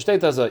 So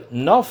shteit hazoi,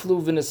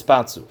 naflu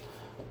v'nispatzu.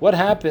 What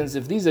happens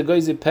if these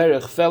egoizim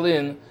perich fell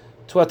in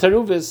to a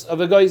taruvis of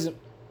egoizim?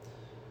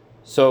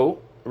 So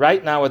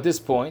right now at this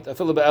point, I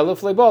feel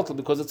be'elef le bottle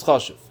because it's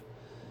chashiv.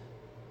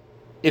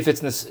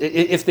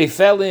 If they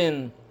fell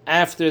in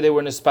after they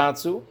were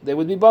nispatzu, they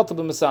would be bottle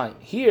b'masayim.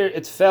 Here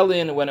it fell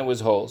in when it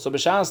was whole. So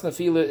b'shas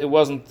nefila it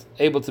wasn't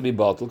able to be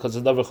bottle because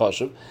it's davar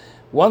chashiv.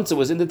 Once it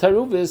was in the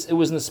taruvis, it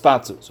was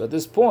nispatzu. So at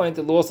this point,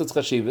 it lost its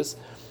chashivas,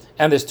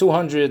 and there's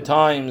 200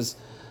 times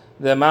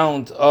the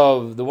amount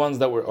of the ones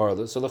that were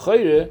orla. So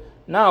l'chayre,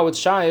 now it's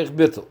shaykh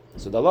bittul.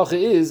 So the halacha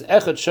is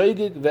echad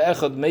shoygig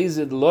ve'echad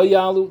meizid lo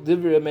yalu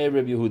divrei Remeir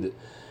Reb Yehuda.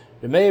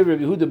 Remeir Reb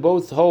Yehuda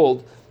both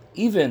hold,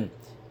 even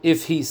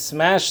if he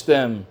smashed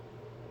them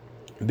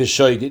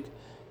b'shoygig,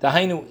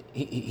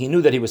 he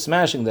knew that he was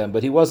smashing them,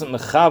 but he wasn't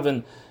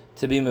mechaven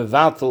to be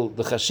mevatel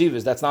the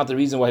chashivas. That's not the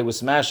reason why he was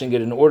smashing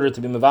it, in order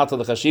to be mevatel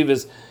the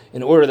chashivas,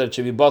 in order that it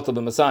should be bottled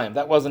b'masayim.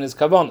 That wasn't his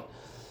kavanah.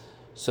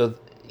 So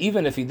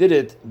even if he did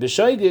it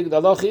b'shoygig, the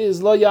halacha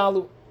is lo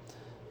yalu.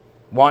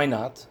 Why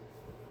not?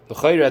 The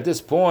chayre at this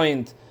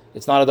point,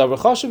 it's not a davar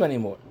chashiv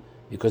anymore,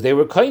 because they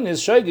were kainis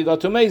shoygig got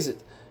to mezid.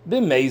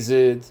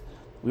 B'mezid,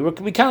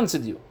 we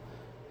cancelled you.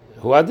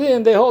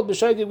 Huadin, they hold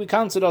b'shoygig, we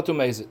cancelled got to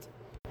mezid.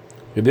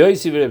 Rabbi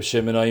Yosi v'Reb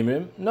Shimon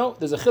oimrim, no,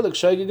 there's a chilek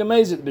shoygig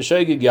amezid,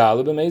 b'shoygig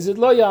yalu, b'mezid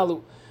lo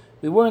yalu.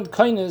 We weren't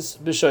kainis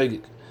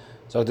b'shoygig.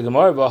 So the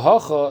Gemara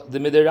v'hacha, the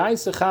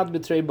midiraisa chad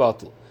b'trei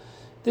bottle.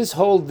 This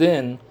whole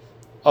din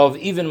of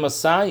even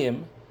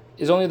Masayim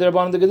is only the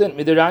Rabbanon de Gittin.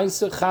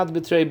 Midiraisa chad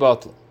b'trei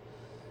bottle.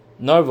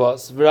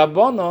 Narvas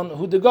v'Rabbanon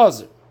hu de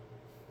gazer.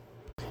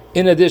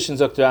 In addition,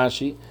 Dr.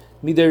 Rashi,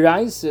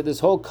 midiraisa, this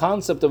whole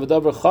concept of a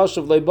davar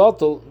chashav le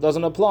bottle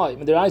doesn't apply.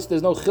 Midiraisa,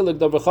 there's no chilek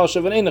davar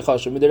chashav and ein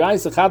chashav.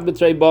 Midiraisa chad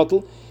b'trei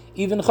bottle,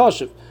 even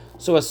chashav.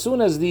 So as soon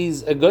as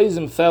these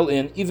egoizim fell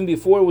in, even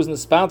before it was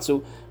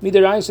nispatzu,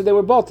 midiraisa they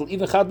were bottle.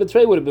 Even chad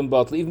b'trei would have been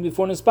bottle, even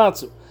before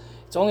nispatzu.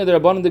 It's only the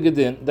Rabbanon de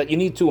Gittin that you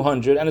need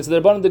 200, and it's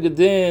the Rabbanon de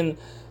Gittin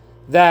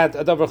that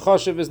a davar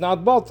chashav is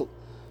not bottle.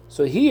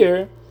 So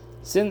here,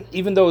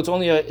 even though it's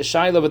only a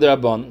shayla of the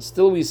Rabban,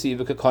 still we see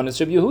v'kakonis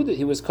Reb Yehuda.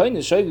 He was kainis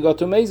shoygig got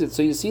to mezid.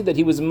 So you see that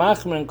he was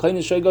machmer and kainis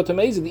shoygig got to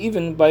mezid,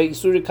 even by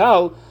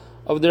surikal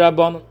of the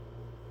Rabban.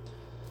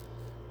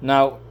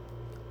 Now,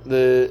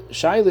 the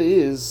shayla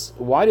is,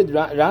 why did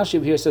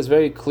Rashi here says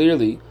very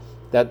clearly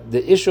that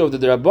the issue of the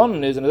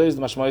Rabban is, and there is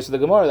the mashmayos of the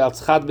Gemara,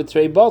 that's chad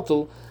b'trei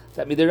bottle,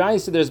 that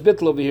midiraisa there's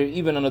bittul over here,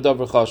 even on a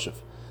davar chashav.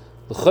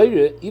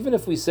 L'chayre, even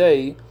if we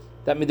say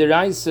that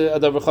midiraisa a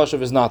davar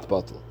chashav is not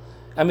bottle,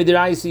 and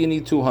midiraisa you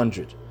need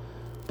 200,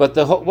 but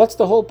what's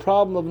the whole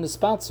problem of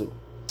nispatzu?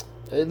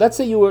 Let's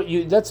say you were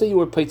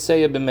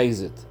peitzeya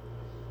b'mezid.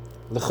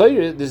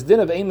 L'chayre, this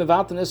din of ein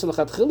mevatan isel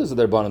lechatchil is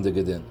the Rabbanon de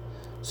Gittin.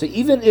 So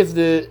even if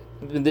the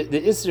the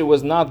Isser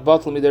was not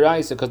batal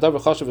midiraisa, because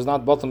davar chashuv was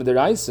not batal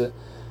midiraisa.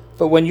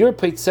 But when you're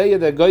peitzeya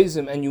the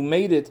goyim and you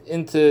made it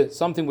into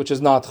something which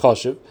is not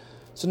chashuv,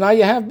 so now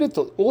you have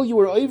bittul. All you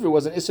were over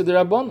was an Isser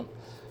derabbanan.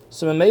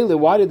 So Mamele,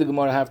 why did the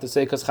Gemara have to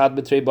say because chad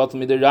betrei batal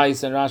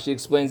midiraisa? And Rashi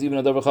explains even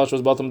a davar chashuv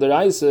was batal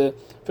midiraisa.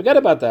 Forget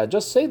about that.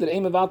 Just say that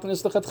ein mevatan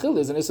is lechatchila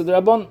is an Isser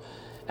derabbanan.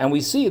 And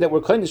we see that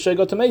we're kind of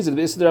shaygot to mezid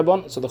the Isser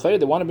derabbanan. So the Chayr,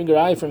 they want to bring a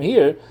raya from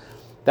here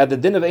that the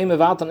din of ein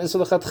mevatan is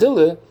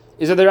lechatchila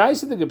is a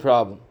deraisa the good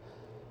problem.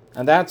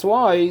 And that's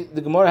why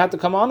the Gemara had to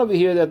come on over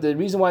here that the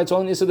reason why it's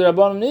only Isser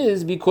derabbanan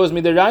is because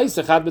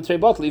midiraisa chad betrei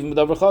batal even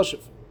b'davar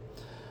chashuv.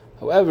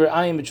 However,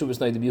 I am b'tshuvas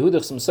noy the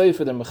Yehudach some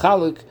sefer the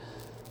mechalik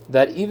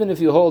that even if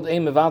you hold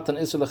ein mevatan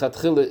Isser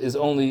lechatchila is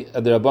only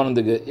a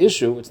derabbanan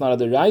issue, it's not a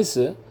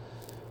deraisa,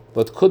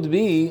 but could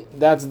be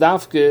that's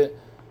dafke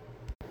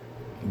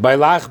by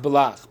lach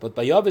belach, but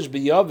by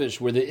yavish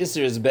where the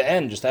Isser is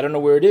be'en, just I don't know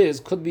where it is,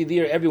 could be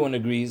there. Everyone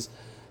agrees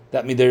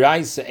that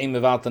midiraisa ein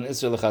mevatan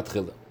Isser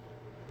lechatchila.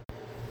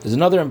 There's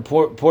another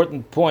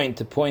important point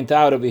to point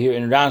out over here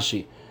in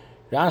Rashi.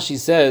 Rashi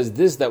says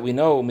this that we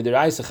know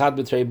midiraisa chad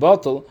betrei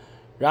batal.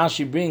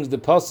 Rashi brings the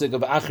pasuk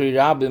of achri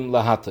rabim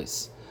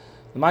lahatos.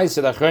 The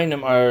ma'aseh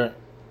achreinim are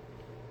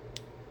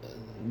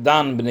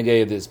dan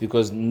b'negei of this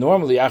because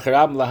normally achri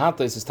rabim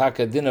lahatos is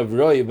taka din of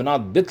roiv but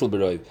not bittul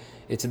b'roiv.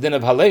 It's a din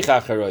of halecha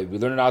acharoiv. We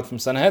learn it out from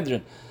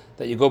Sanhedrin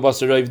that you go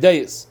basaroiv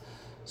deis.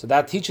 So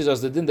that teaches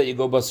us the din that you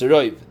go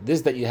basaroiv.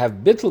 This that you have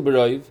bittul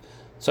b'roiv.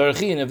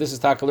 Tzarichin, if this is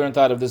taka learned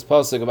out of this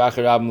pasuk of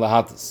achri rabim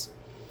lahatos.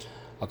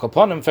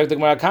 Akaponim, in fact, the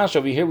Gemara Kasha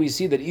over here we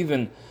see that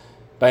even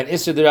by an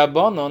Isser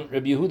derabbanon,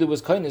 Rabbi Yehuda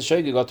was kind of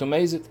shogeg got to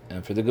mezit.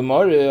 And for the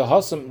Gemara,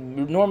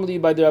 Hasam, normally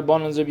by the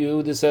Rabbanon, Rabbi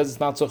Yehuda says it's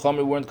not so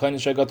chomer, weren't kind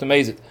of shogeg got to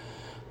mezit.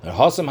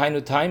 Hasam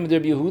hainu time with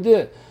Rabbi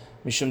Yehuda,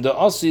 mishum da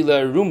asi la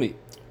rumi.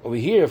 Over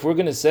here, if we're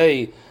going to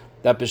say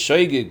that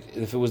b'shoigig,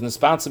 if it was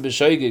nespansa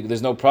b'shoigig,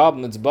 there's no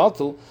problem, it's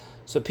batal,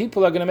 so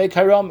people are going to make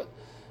haram.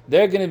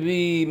 They're going to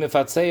be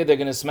mefatzeya, they're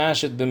going to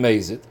smash it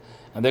b'mezit,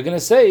 and they're going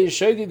to say,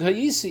 shoigig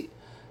ha'yisi.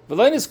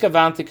 V'loinis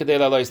kavanti kadei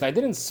la'lois. And I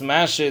didn't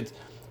smash it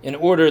in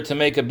order to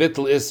make a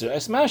bittul isser. I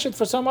smashed it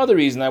for some other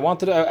reason. I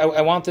wanted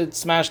to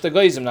smash the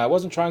goyim. Now I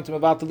wasn't trying to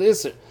mevatel the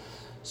isser.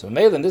 So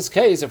Mele, in this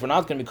case, if we're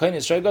not going to be koyin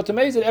shaygot to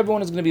mezid,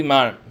 everyone is going to be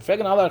marim.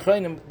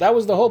 That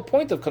was the whole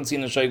point of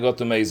konsin shaygot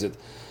to mezid.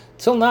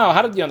 Till now,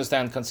 how did you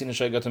understand konsin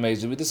shaygot to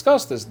mezid? We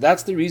discussed this.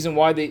 That's the reason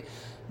why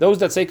those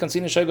that say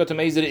konsin shaygot to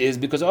mezid is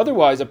because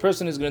otherwise a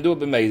person is going to do it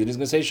b'mezid. He's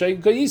going to say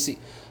shaygot yisi.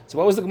 So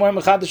what was the Gemara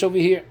Mechadish over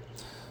here?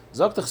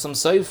 Zoktach some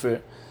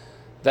sefer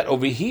that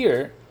over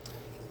here,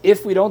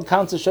 if we don't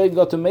count the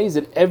shaygot to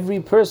mezid,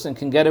 every person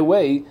can get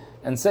away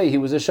and say he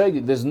was a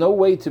shaygot. There's no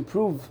way to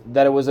prove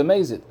that it was a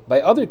mezid.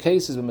 By other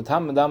cases,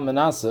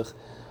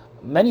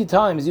 many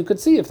times you could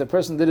see if the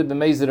person did it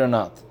b'mezid or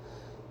not.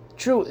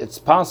 True, it's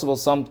possible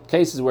some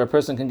cases where a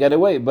person can get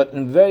away, but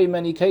in very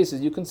many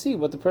cases you can see if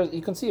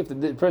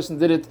the person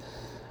did it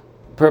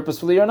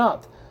purposefully or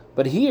not.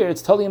 But here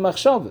it's totally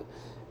machshav,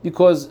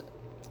 because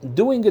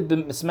doing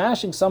it,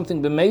 smashing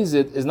something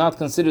b'mezid is not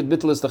considered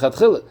bittul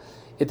lechatchila.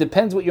 It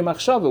depends what your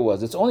machshava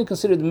was. It's only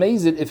considered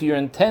mezid if your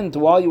intent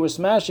while you were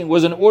smashing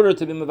was in order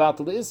to be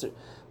mevatel the iser.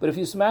 But if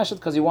you smash it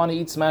because you want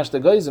to smash the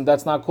goyim,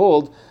 that's not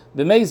called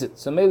b'mezid.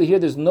 So mainly here,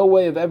 there's no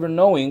way of ever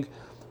knowing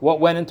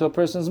what went into a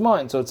person's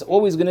mind. So it's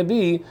always going to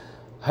be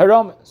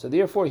haram. So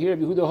therefore, here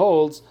Yehuda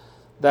holds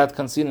that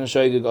kansin and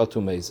shoygig are two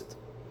mezid.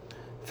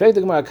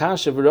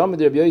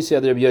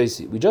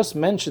 We just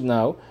mentioned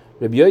now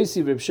Rabbi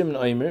Yosi, Rabbi Shimon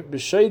Omer,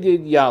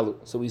 b'shoygig yalu.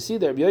 So we see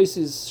that Rabbi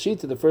Yosi's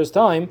shita the first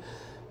time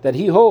that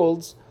he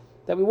holds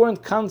that we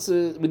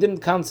didn't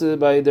cancel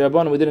by the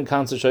Rabbanon, we didn't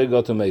cancel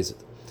shoygig to mezid.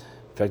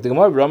 In fact, the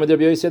Gemara Rabbi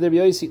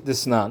Yosi,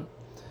 this nan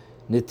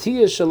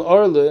netiya shel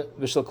arle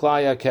v'shel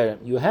klaya kerem.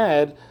 You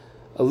had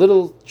a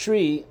little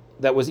tree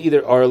that was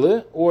either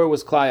arle or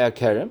was klaya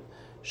kerem.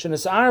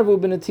 Shenesarvu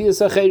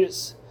b'netiyas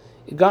acheres.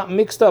 It got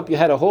mixed up. You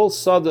had a whole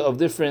sada of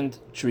different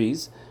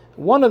trees.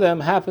 One of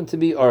them happened to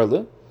be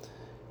arle.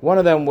 One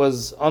of them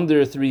was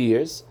under 3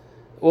 years.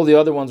 All the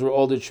other ones were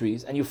older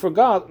trees. And you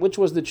forgot which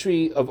was the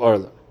tree of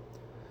arle.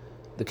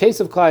 The case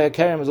of klaya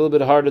kerem is a little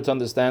bit harder to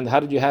understand. How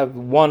did you have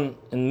one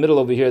in the middle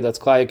over here that's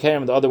klaya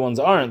kerem, the other ones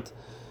aren't?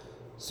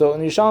 So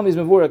in Yerushalmi's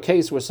Mevur, a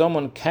case where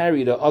someone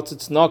carried a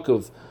atzitz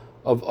nakov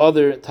of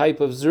other type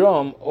of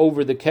zrom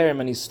over the kerem,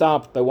 and he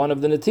stopped by one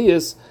of the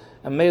netiyas,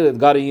 and Meled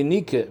got a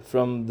unique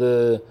from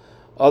the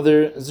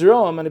other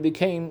zrom, and it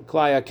became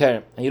klaya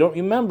kerem. And you don't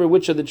remember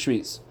which of the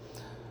trees.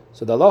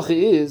 So the halacha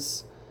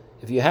is,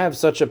 if you have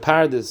such a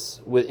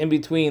paradis, with in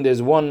between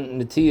there's one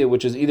netiyah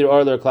which is either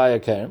arle or klaya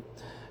kerem,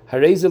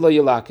 hareze lo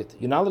yilakit.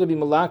 You're not allowed to be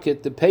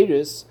malakit the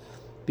peiris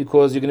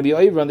because you're going to be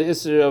over on the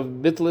isser of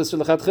bittul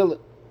isser lechatchila.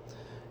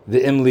 The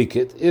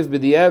imlikit, if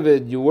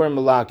b'diavad you were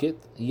malakit,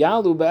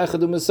 yalu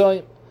be'echadu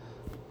mesayim.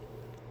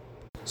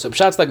 So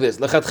pshat's like this: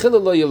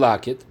 lechatchila lo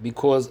yilakit,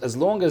 because as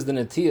long as the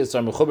netiyas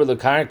are mechuber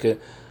lekarka,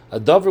 a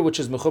davar which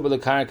is mechuber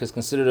lekarka is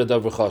considered a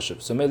davar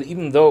chashuv. So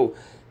even though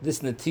this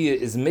netiyah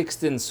is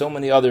mixed in so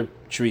many other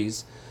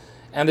trees,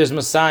 and there's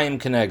masayim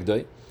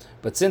kenegdoi,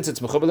 But since it's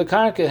mechuber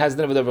lekarka, it has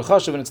din of a davar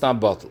chashuv and it's not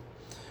bottle.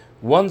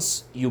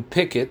 Once you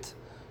pick it,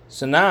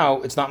 so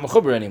now it's not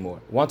mechuber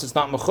anymore. Once it's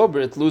not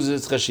mechuber, it loses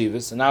its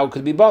chashivas, and now it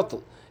could be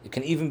bottle. It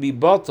can even be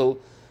bottle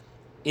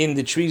in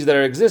the trees that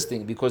are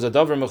existing, because a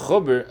davar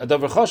mechuber, a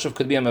davar chashuv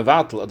could be a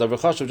mevatel. A davar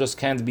chashuv just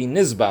can't be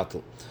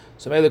nizbatel.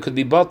 So maybe it could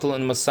be bottle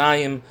and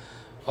masayim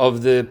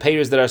of the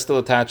payers that are still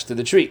attached to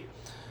the tree.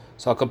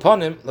 So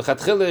akaponim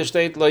lechatchila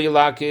state lo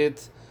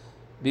yilakit,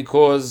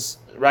 because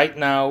right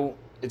now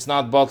it's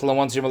not bottle, and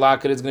once you're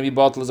malakit, it's going to be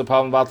bottle as a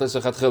problem. Bottle is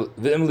lechatchila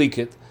v'im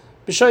likit.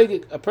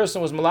 A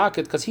person was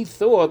malakit because he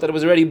thought that it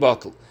was already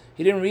bottle.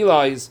 He didn't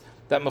realize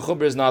that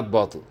mechuber is not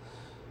bottle.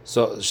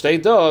 So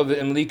shtei dov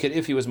imlikit,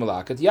 if he was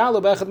malakit,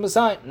 yalu bechad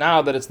masayim.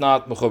 Now that it's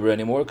not mechuber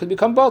anymore, it could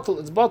become bottle.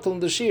 It's bottle in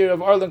the shear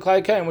of arlen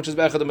klai kaim, which is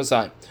bechad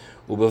masayim.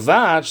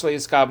 Ubavad shlei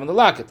yiskav in the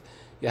lakit.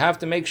 You have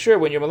to make sure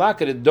when you're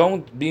malakited,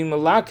 don't be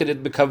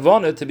malakited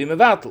bekavona to be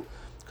mevatel,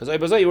 because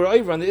you were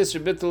over on the isser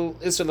bittul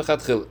isser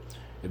lechatchil.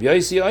 If you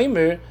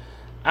oimer.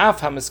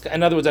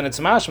 In other words, and it's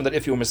mashma that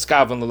if you were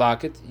miskav on the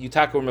lakit, you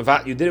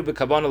did it with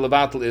kavanah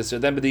levatel iser,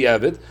 then with the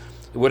evid,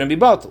 it wouldn't be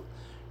batel.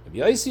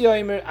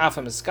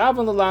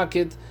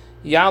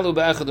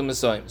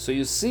 So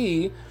you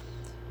see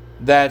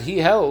that he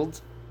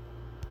held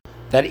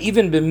that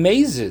even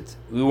b'mezid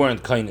we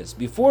weren't kindness.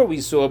 Before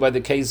we saw by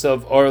the case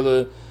of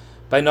Orla,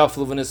 by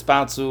Naflu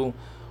v'Nispatzu,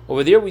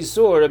 over there we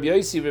saw Rabbi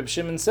Yossi, Reb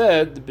Shimon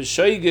said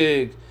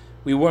b'shoigig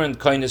we weren't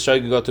kindness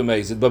shoigig got to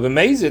mezid, but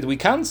b'mezid we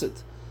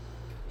cancelled.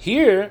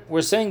 Here,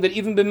 we're saying that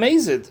even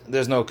b'mezid,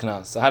 there's no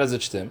knas. So how does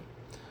it stem?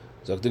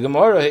 Zok the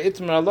Gemara,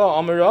 Itmar Allah,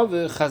 Amar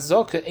Rave,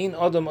 Chazaka ein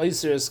Adam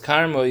Oiseres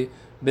Karmoi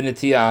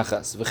b'netia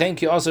achas. V'chein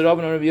ki Aser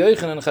Rabban Rabbi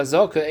Yochanan,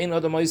 Chazaka ein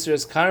Adam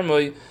Oiseres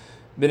Karmoi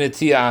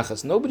b'netia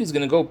achas. Nobody's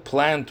going to go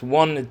plant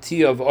one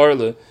netia of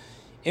Arla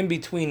in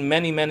between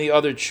many, many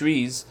other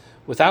trees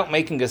without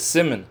making a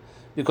siman,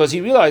 because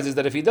he realizes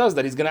that if he does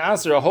that, he's going to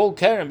answer a whole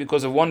karen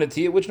because of one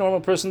netia. Which normal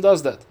person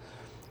does that?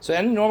 So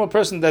any normal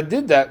person that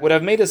did that would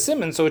have made a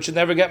siman, so it should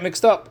never get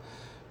mixed up.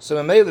 So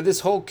Mamela,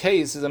 this whole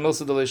case is a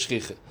milsa de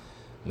leishchiche.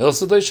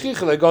 Milsa de leishchiche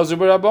legazer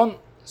b'rabban.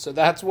 So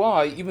that's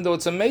why, even though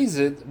it's a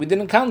mezid, we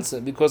didn't cancel,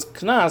 because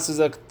knas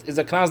is a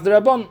knas de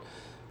rabban.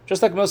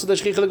 Just like milsa de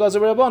leishchiche legazer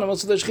b'rabban,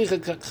 milsa de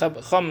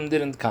leishchiche chum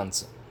didn't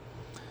cancel.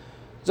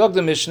 Zog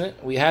the Mishnah,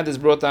 we had this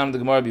brought down in the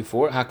Gemara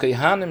before.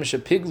 Hakayhanim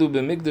shepiglu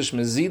b'migdash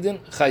mezidin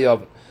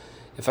chayav.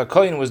 If a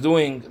kohen was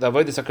doing the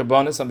avodah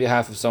sakarbanis on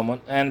behalf of someone,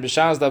 and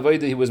b'shas the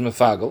avodah he was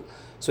mefagel,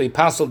 so he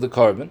passed the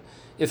carbon.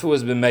 If it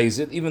was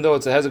b'mezid, even though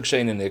it's a hezek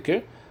shein and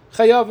nikr,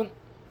 chayavin.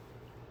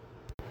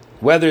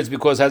 Whether it's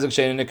because hezek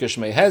shein and nikr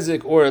shmei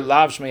hezek, or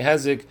lav shmei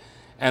hezek,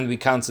 and we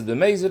cancelled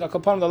b'mezid,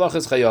 akapan the lach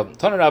is chayavin.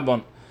 Taner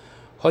rabban,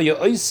 hoya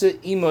oise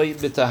imoy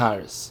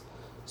b'taharis.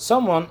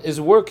 Someone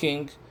is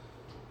working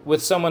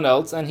with someone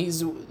else, and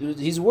he's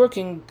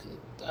working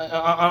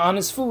on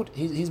his food.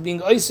 He's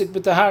being oisik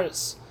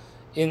b'taharis.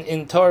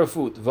 In Torah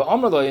food,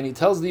 and he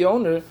tells the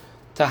owner,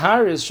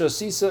 Taharis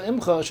shasisi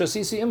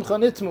imcha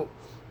nitmu.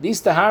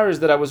 These taharis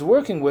that I was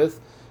working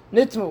with,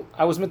 nitmu,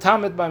 I was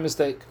metamet by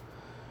mistake.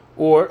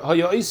 Or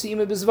hayoisi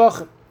ime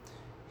bizvachim.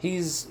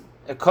 He's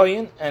a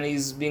kohen and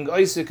he's being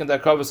oisik and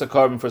akravas a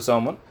carbon for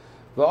someone.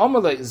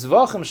 Va'amalei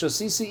zvachim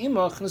shasisi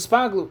imach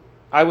nispaglu.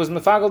 I was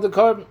mefagel the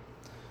carbon.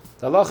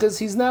 The halach is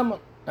he's neman.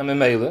 And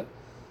memele,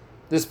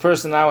 this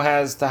person now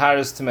has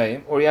taharis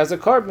tmeim, or he has a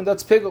carbon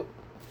that's pigel.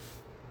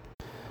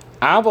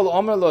 If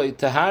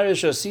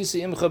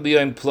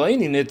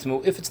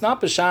it's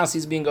not b'shas,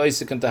 he's being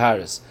oisik and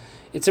taharis.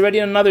 It's already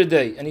another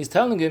day, and he's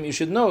telling him, you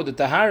should know that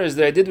the taharis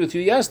that I did with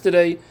you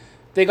yesterday,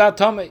 they got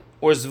tamei.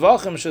 Or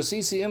zvachim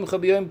shasisi imcha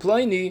b'yoyim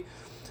ploini,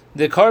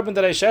 the carbon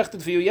that I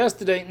shechted for you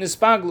yesterday,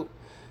 nispaglu.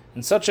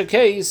 In such a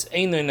case,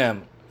 einu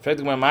nem.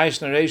 Do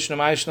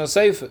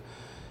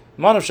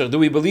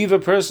we believe a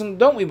person?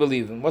 Don't we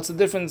believe him? What's the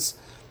difference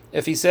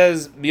if he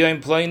says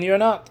b'yoyim ploini or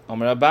not?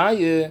 Amar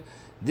Abaye.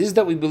 This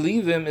that we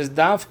believe him is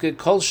dafke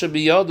kol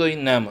shebiyadoi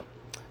neman.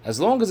 As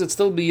long as it's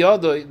still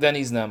biyadoi, then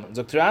he's neman.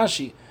 Dr.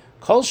 Ashi,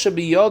 kol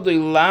shebiyadoi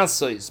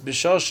lasois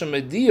b'shosha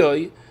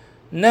mediyoi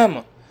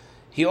neman.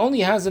 He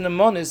only has an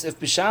amonis if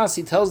b'shas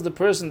he tells the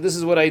person, this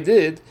is what I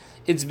did,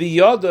 it's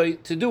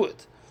biyadoi to do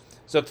it.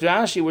 So Dr.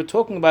 Ashi, we're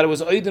talking about it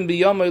was oidim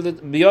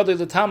biyadoi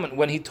l'taman.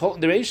 When he told,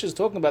 the Reish is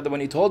talking about that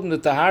when he told him the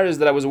taharis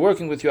that I was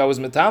working with you, I was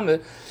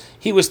metame,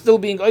 he was still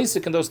being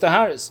oisik in those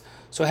taharis.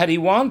 So had he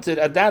wanted,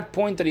 at that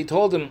point that he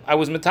told him, I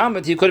was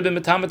metamet, he could have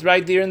been metamet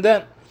right there and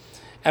then.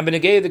 And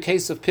Benegay, the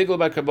case of Pigel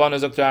by Karbanas,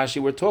 Dr. Ashi,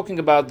 we're talking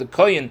about the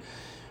Kohen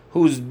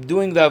who's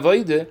doing the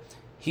Avodah.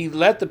 He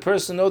let the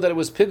person know that it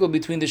was Pigel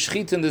between the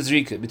Shchita and the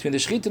Zrika. Between the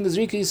Shchita and the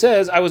Zrika, he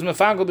says, I was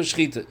mefagel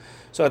b'Shchita.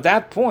 So at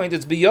that point,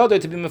 it's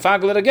biyodoi to be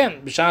mefagel it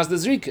again, b'shas the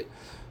Zrika.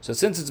 So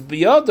since it's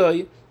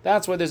biyodoi,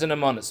 that's why there's an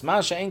amonis.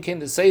 Masha Enkin,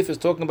 the Seif, is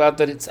talking about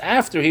that it's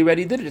after he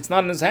already did it. It's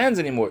not in his hands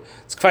anymore.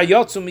 It's kfar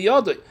yotzu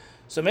miyodoi.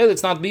 So maybe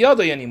it's not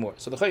biyodoi anymore.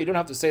 So you don't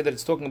have to say that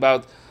it's talking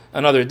about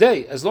another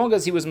day. As long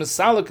as he was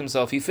misalik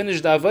himself, he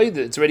finished the avodah,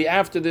 it's already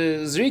after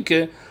the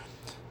zrika,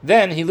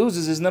 then he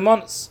loses his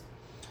nemanis.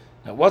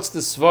 Now, what's the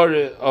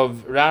svara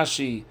of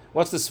Rashi?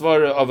 What's the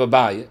svara of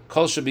Abaye?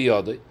 Kol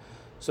shebiyodai.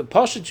 So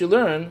Pashut, you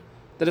learn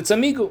that it's a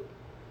migu.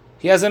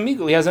 He has a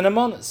migu. He has an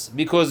amonis.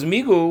 Because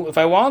migu, if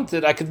I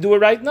wanted, I could do it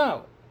right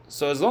now.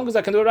 So as long as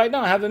I can do it right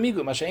now, I have a migu.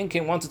 Masha'en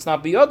came once it's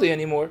not biyodai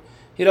anymore,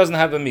 he doesn't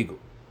have a migu.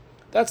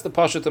 That's the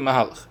Pashut of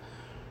Mahalach.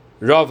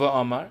 Rava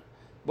Amar.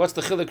 What's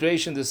the chiluk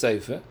reish in the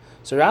Sefer?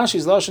 So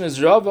Rashi's lashon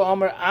is Rava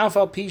Amar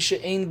afal pisha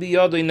ein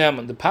biyodai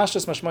neman. The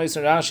Pashtus mashmayis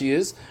in Rashi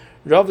is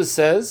Rava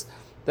says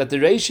that the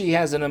reishi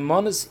has an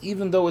amonis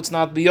even though it's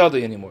not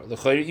biyodai anymore.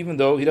 Even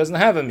though he doesn't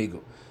have a migu.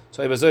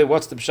 So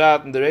what's the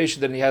pshat in the reishi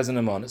that he has an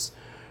amonis?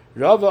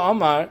 Rava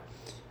Amar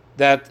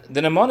that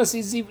the amonis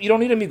is you don't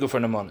need a migu for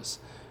an amonis.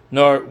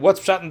 Nor what's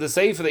pshat in the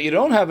Sefer that you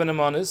don't have an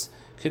amonis?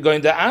 Could go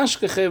in the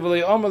ashkeche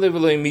v'lei amalei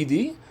v'lei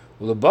midi.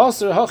 The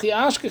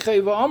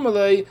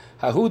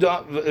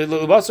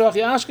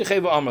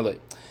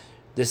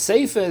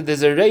Sefer,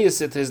 there's a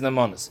reyes it his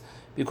namanis,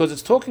 because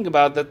it's talking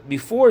about that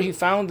before he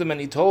found him and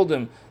he told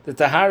him that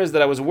the haris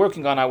that I was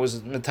working on I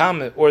was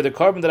metame, or the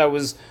carbon that I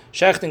was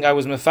shechting I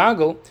was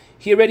mefagel,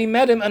 he already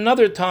met him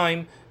another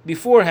time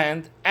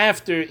beforehand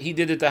after he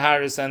did it to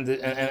Haris and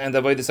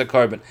avoided a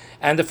carbon.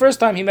 And the first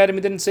time he met him,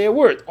 he didn't say a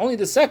word. Only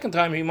the second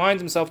time he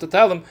reminds himself to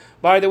tell him,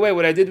 by the way,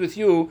 what I did with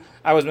you,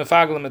 I was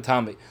mefagel and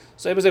metame.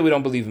 So everybody say we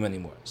don't believe him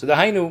anymore. So the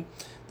Hainu,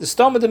 the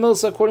stom of the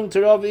milsa, according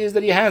to Rav, is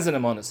that he has an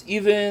amonis,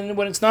 even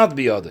when it's not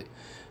biyadai.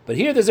 But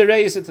here there's a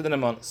reyes to the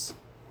amonis.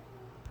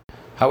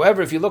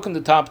 However, if you look in the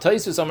top,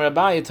 Taisus Amar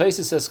Abaye,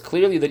 Taisus says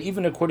clearly that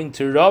even according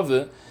to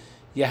Rav,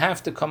 you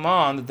have to come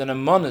on that the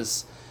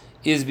amonis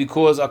is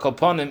because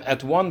akalpanim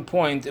at one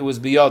point it was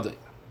biyadai.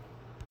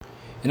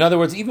 In other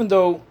words, even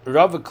though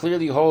Rava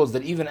clearly holds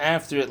that even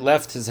after it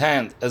left his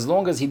hand, as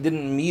long as he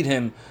didn't meet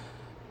him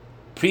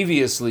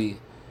previously,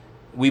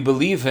 we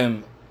believe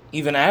him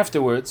even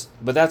afterwards,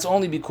 but that's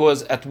only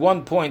because at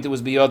one point it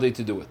was biyadai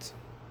to do it.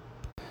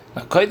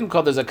 Now, Kaidim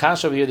called there's a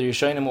kasha over here the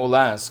Rishonim will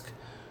ask,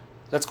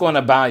 let's go on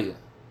Abaye.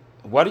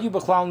 Why do you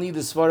Bechlal need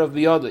the svar of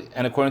biyadai?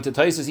 And according to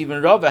Taisus,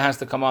 even Rava has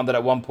to come on that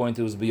at one point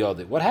it was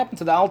biyadai. What happened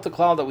to the alta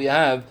klal that we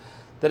have?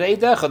 That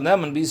Eid Echad,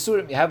 Neman,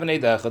 Bisurim, you have an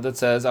Eid Echad that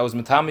says, I was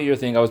Metami your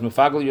thing, I was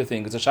Mefagel your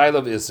thing, it's a Shaila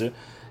of Isser.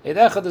 Eid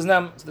Echad is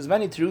Nem. So there's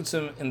many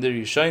terutzim in the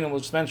Rishonim,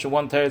 we'll just mention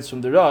one teretz from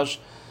the Rosh.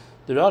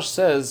 The Rosh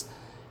says,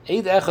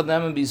 Eid Echad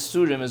Neman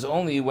Bisurim is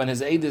only when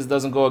his Eidis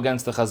doesn't go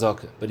against the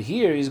Chazakah. But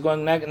here he's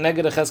going neged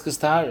a Cheskes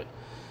Tahara.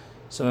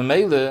 So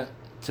Memele,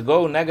 to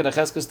go neged a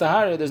Cheskes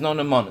Tahara, there's no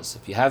Nemonis.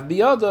 If you have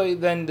Biyadoi,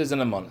 then there's a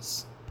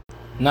Nemonis.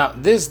 Now,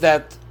 this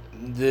that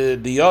the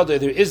biyadai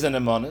there is an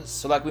amonis.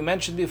 So like we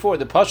mentioned before,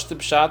 the pashut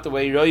pshat, the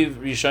way Roiv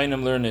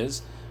Rishonim learn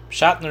is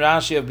pshat and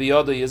Rashi of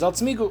biyadai is al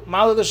tzmigu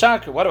mal the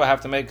shaker. Why do I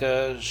have to make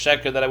a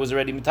sheker that I was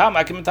already mitam?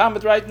 I can mitam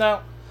it right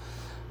now.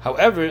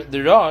 However,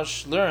 the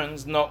Rosh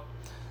learns no,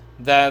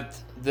 that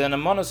the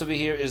amonis over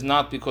here is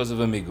not because of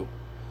a migu.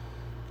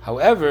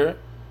 However,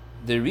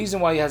 the reason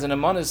why he has an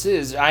amonis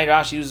is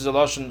Rashi uses a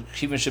lashon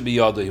chivin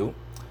shebiyadayu.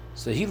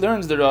 So he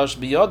learns the Rosh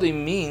biyadai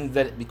means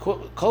that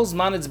because kol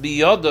zman it's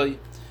biyadai,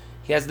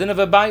 he has din of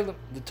a bailam.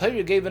 The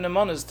Torah gave an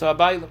amonis to a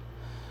bailam.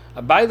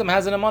 A bailam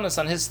has an amonis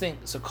on his thing.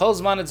 So kol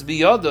zman it's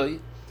biyadai,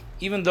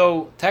 even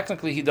though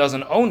technically he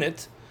doesn't own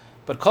it,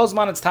 but kol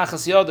zman it's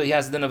tachas yadai, he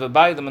has din of a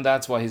bailam, and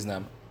that's why he's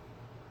nem.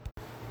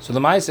 So the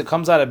ma'aseh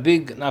comes out a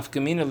big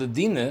nafkamina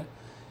ledina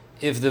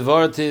if the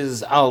vart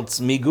is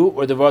alts migu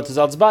or the vart is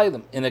alts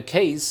bailam. In a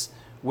case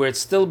where it's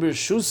still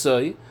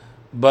b'shusai,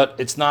 but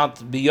it's not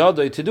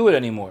biyadai to do it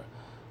anymore.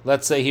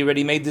 Let's say he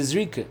already made the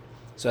zrika.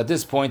 So at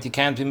this point, he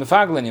can't be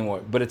mefagel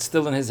anymore, but it's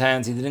still in his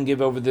hands. He didn't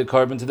give over the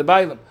carbon to the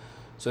bailam.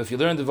 So if you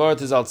learn the vart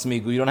is al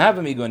tzmigu, you don't have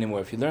a migu anymore.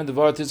 If you learn the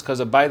vart is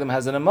because a bailam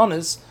has an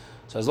amonis,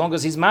 so as long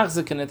as he's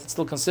machzik in it, it's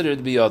still considered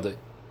biyadai.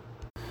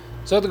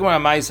 So the Gemara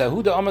Maisa,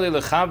 who the amalei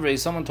lechavre?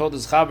 Someone told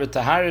his chavre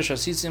taharish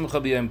asisim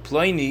chabiyim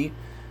ploini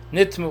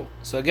nitmu.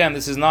 So again,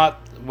 this is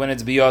not when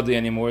it's biyadai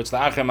anymore. It's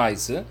la'acher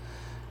Maisa,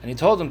 and he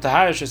told him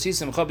taharish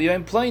asisim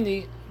chabiyim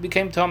ploini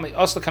became tummy.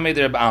 Asla kamei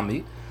der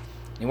b'ami.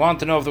 He wanted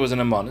to know if there was an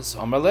amonis.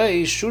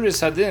 Amalei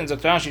shuris hadin,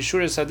 Zakrashi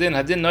shuris hadin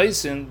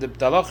noisin. The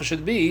halacha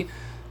should be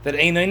that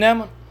einay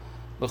neman.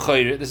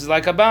 L'chayre, this is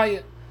like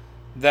Abaye,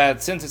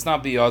 that since it's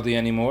not biyadi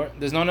anymore,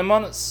 there's no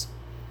amonis.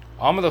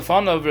 Amal the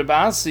fun of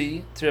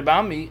Rebasi to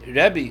Rebami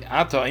Rebbe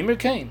Ata Imer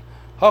Kain.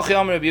 Hachi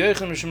Amar Rabbi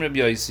Yochanan Mishum Rabbi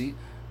Yosi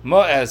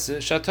Ma Ese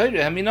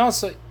Shatayre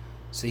Haminasai.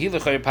 So he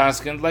l'chayre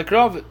paskind like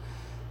Rav,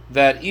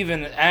 that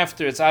even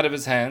after it's out of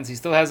his hands, he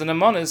still has an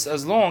amonis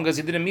as long as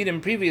he didn't meet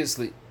him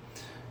previously.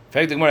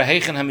 What do you mean a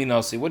Torah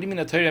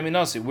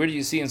haminasi? Where do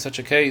you see in such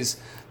a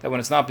case that when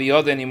it's not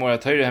biyad anymore a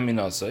Torah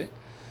haminasi?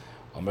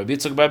 Amar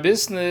Bitzuk bar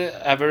Bisne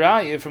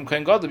Avaraya from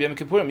Kohen Gadol Yom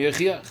Kippurim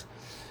Yechiach.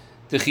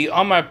 The Chi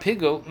Amar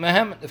Pigel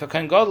Mehem. If a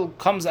Kohen Gadol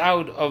comes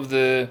out of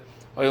the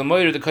Oil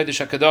Moyer the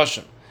Kodesh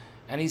Hakadoshim,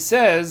 and he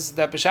says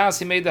that b'shas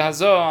he made the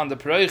hazah on the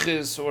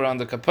Paroichis or on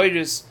the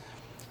Kapoiris,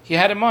 he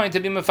had in mind to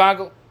be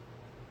mefagel.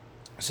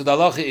 So the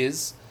halacha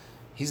is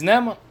he's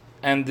neman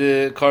and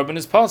the carbon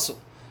is pasul.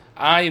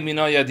 Ay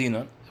mina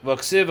yadinon.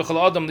 Nobody's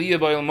allowed to be in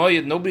the Oil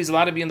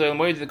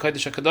Moed, the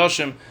Kodesh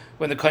HaKadoshim,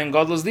 when the Kohen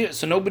Gadol is there.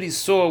 So nobody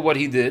saw what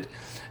he did.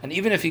 And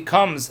even if he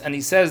comes and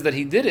he says that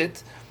he did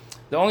it,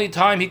 the only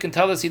time he can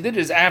tell us he did it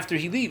is after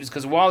he leaves,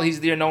 because while he's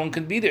there, no one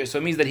can be there. So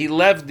it means that he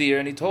left there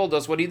and he told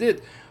us what he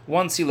did.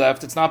 Once he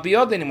left, it's not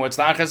biyad anymore, it's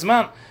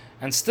la'achazman.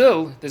 And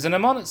still, there's an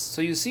amanis.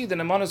 So you see, the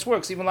amanis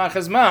works, even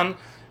la'achazman,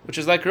 which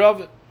is like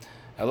Rav.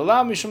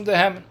 Because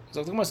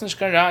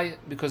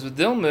with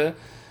Dilma,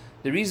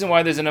 the reason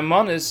why there's an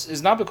amanis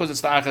is not because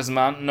it's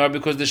la'achazman, nor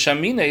because the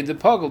shamine, the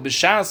pogel,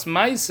 b'shas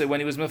maise, when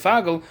he was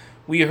mefagel,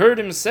 we heard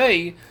him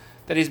say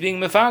that he's being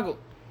mefagel.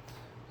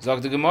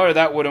 Zog the Gemara,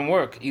 that wouldn't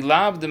work.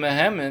 Ilav the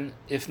mehemen,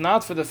 if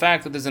not for the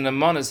fact that there's an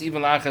amanis,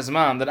 even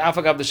la'achazman, that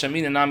afagav the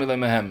shamine nami le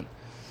mehemen.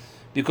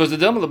 Because the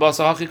Dilma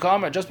l'basa hachi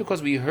kamer, just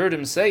because we heard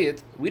him say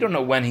it, we don't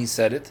know when he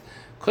said it.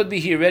 Could be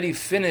he already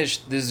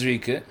finished the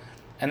zrika,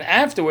 and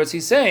afterwards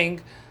he's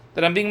saying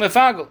that I'm being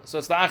mefagel. So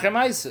it's la'acher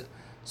maise.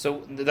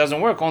 So it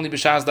doesn't work, only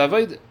b'shas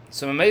da'avodah.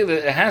 So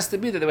it has to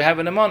be that we have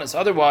an amanis.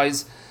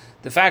 Otherwise,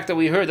 the fact that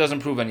we heard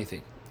doesn't prove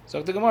anything.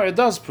 So the Gemara, it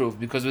does prove,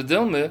 because with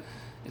Dilma,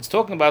 it's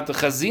talking about the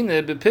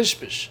chazine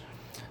bepishpish.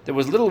 There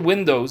was little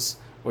windows,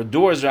 or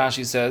doors,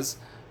 Rashi says,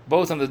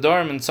 both on the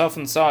Darm and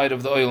Tzafon side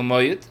of the Oil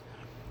Moed.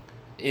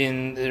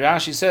 In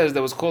Rashi says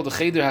that was called the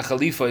Cheder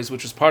HaChalifos,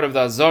 which was part of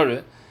the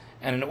Azara,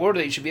 and in order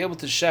that you should be able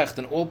to shecht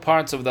in all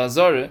parts of the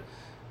Azara,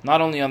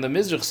 not only on the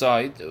Mizrach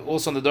side,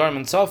 also on the Darm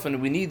and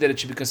Tzafon, we need that it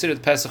should be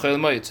considered Pesach Oil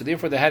Moed. So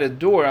therefore they had a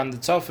door on the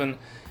Tzafon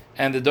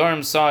and the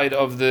Darm side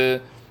of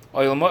the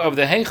Oil Moed, of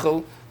the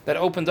Heichel, that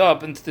opened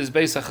up into this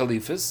Beis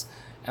HaChalifos,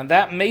 and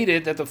that made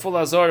it that the full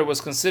Azara was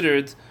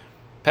considered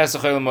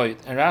Pesach Oil Moed.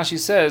 And Rashi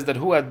says that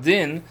Hu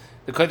Adin,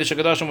 the Kodesh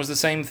HaKadoshim, was the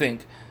same thing.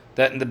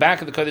 That in the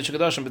back of the Kodesh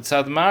HaKadoshim,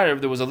 B'tzad Ma'ariv,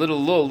 there was a little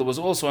lull, there was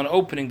also an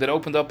opening that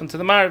opened up into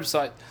the Ma'ariv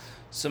side.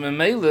 So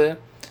Memele,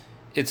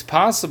 it's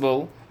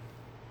possible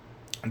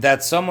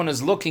that someone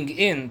is looking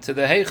into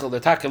the Heichel, the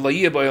Takel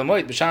La'iyah B'Oil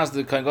Moed, B'shas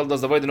the Kohen Gadol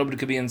does the void, nobody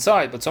could be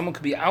inside, but someone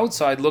could be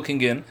outside looking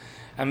in,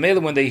 and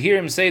Mele, when they hear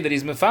him say that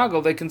he's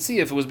Mefagel, they can see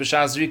if it was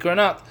B'shas Zrika or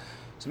not.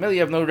 So Mele, you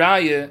have no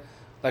Raya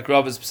like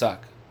Rav's Psak.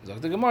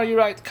 Zog the Gemara, you're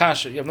right,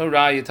 Kasha, you have no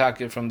Raya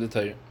Takir from the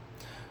Torah.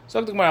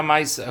 Zog the Gemara,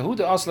 Maisa, Hu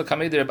de Asla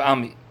Kamei Reb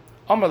Ami.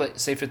 Amarle,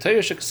 Sefer Torah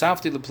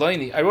Shekasafti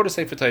Leploini. I wrote a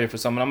Sefer Torah for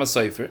someone, I'm a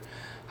Sefer.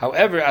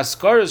 However,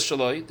 Askaras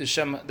Shaloi, the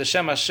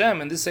Shem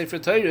Hashem, in this Sefer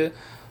Torah,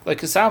 like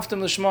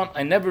Kasaftim Lishmon,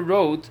 I never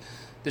wrote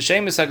the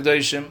Shem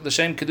Esagdoishim, the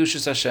Shem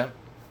Kedushas Hashem.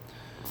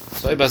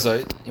 So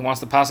Ibazoi, he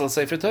wants to pass the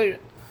Sefer Torah.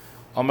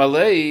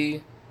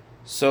 Amarle,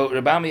 so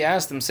Rabami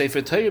asked him,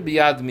 Sefer Torah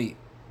biyad mi.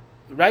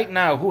 Right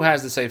now, who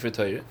has the Sefer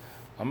Torah?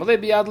 Amarle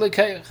biyad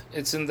lekeich.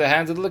 It's in the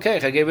hands of the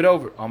lekeich. I gave it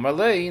over.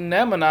 Amarle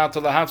nemana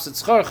to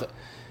lahafsit tzcharcha.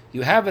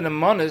 You have an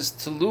amanis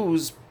to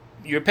lose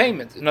your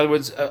payment. In other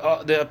words,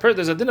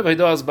 there's a din of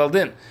hidas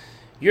baldin.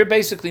 You're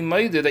basically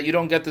maida that you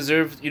don't get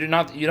deserved. You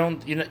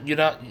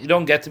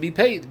don't get to be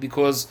paid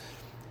because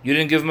you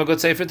didn't give him a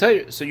good Sefer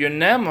Torah. So you're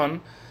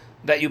neman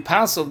that you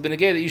passed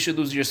b'negei that you should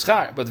lose your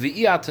schar. But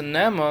v'iyat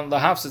neman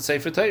lahafsit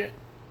Sefer Torah.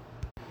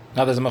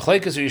 Now there's a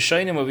machlekes or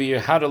Yishayim over here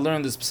how to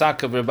learn this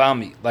psak of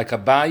Rabami, like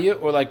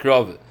Abaya or like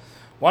Rava.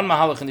 One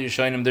mahalach in the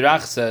Yishayim, the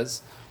Rach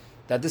says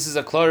that this is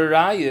a klar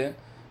raya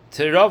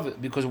to Rava,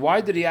 because why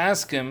did he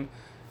ask him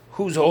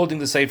who's holding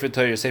the Sefer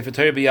Torah? Sefer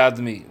Torah biyad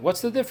mi.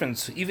 What's the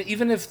difference?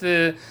 Even if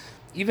the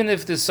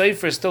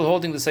Sefer is still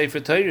holding the Sefer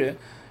Torah,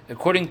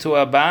 according to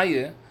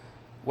Abaya,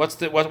 what's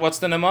the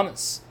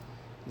nemanis?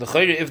 The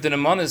chayre, if the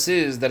nemanis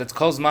is that it's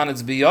kol zman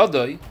it's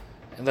biyadai,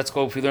 and let's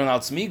go if we learn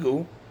out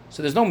smigu.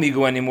 So there's no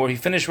migu anymore. He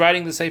finished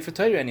writing the Sefer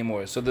Torah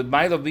anymore. So the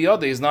Mail of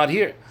Biyodeh is not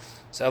here.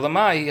 So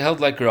Elamai, he held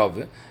like Rav.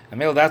 And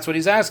Mail, that's what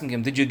he's asking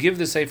him. Did you give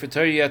the Sefer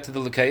Torah yet to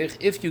the Lekeich?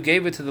 If you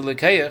gave it to the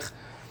Lekeich,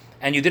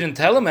 and you didn't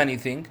tell him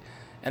anything,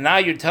 and now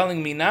you're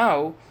telling me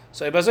now,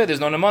 so Ibazay, there's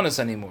no nemanis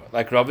anymore.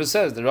 Like Rav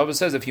says. The Rav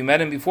says, if you met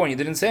him before and you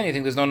didn't say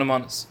anything, there's no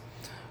nemanis.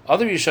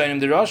 Other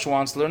Yishayim, the Rosh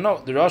wants to learn, no.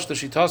 The Rosh, the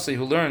Shitase,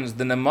 who learns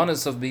the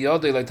nemanis of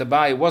Biyodeh like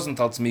Tabai, wasn't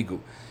al Tzmigu.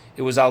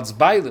 It was al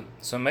Tzbailim.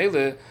 So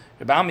Mele,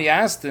 Rabbi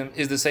asked him,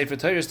 "Is the Sefer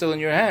Torah still in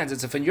your hands?"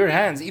 It's if in your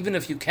hands, even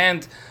if you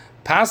can't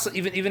pass,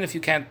 even if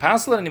you can't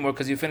pass it anymore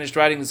because you finished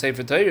writing the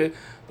Sefer Torah,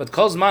 but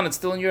Kol Zman, it's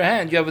still in your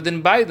hand. You have a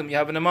din by them. You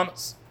have an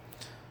amanos.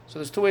 So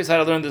there's two ways how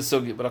to learn this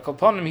sugi. But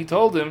upon him, he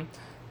told him,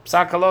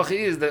 Psak halacha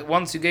is that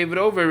once you gave it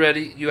over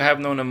already, you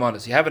have no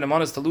nemanis. You have an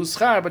nemanis to lose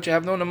schar, but you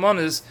have no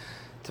nemanis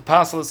to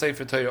pass the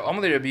Sefer Torah.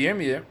 Amalei Rabbi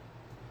Yirmiyah,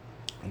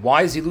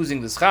 why is he losing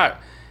the schar?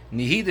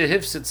 Nihida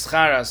hifsit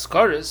schar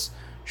askaris.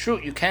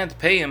 True, you can't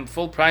pay him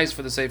full price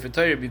for the Sefer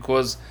Torah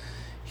because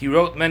he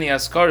wrote many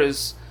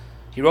askaris.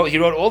 He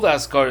wrote all the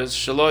askaris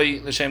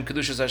shaloi l'shem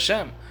kedushas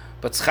Hashem.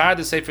 But schar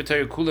the Sefer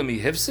Torah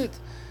kulami hifsit.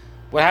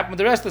 What happened with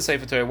the rest of the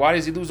Sefer Torah? Why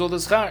does he lose all the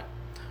schar?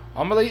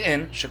 Amalei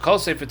in shekol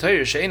Sefer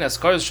Torah she'ein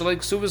askaris shaloi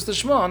ksuvas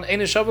l'shman ein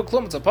shava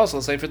klum. It's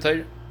apostle Sefer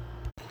Torah.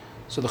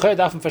 So the Chayr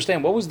darf him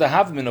verstehen. What was the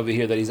havmin over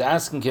here that he's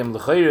asking him? The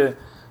Chayr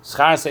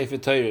schar Sefer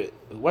Torah.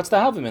 What's the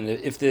havmin?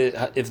 If the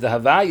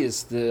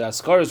havayis, the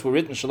askaris were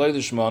written shaloi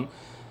l'shman,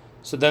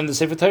 so then the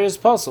Sefer Torah is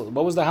possible.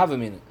 What was the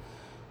havmin?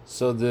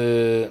 So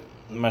the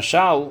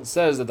Mashal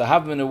says that the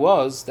Havmina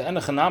was the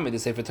Enochanami, the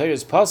Sefer Torah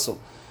is puzzle,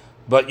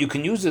 but you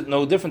can use it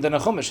no different than a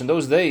Chumash. In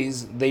those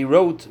days, they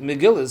wrote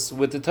Megillas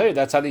with the Torah.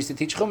 That's how they used to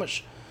teach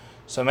Chumash.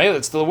 So maybe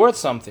it's still worth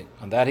something.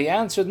 On that he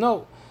answered,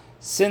 no.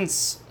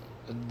 Since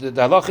the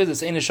halach is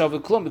it's Ein Shavu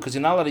Klum, because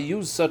you're not allowed to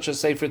use such a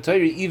Sefer Torah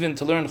even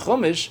to learn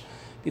Chumash,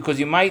 because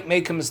you might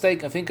make a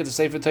mistake and think it's a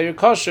Sefer Torah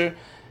kosher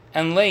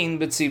and lane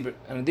betzibur,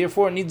 and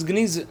therefore it needs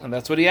gnizah. And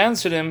that's what he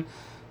answered him,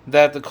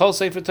 that the Kol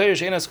Sefer Torah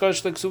she'ein askar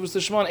shlik subas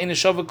l'shman ein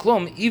shavu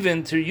klum,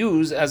 even to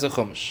use as a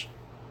chumash.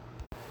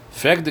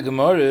 Frag the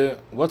Gemara,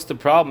 what's the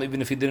problem?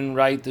 Even if he didn't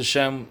write the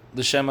Shem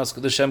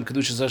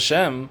Kedushas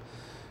Hashem,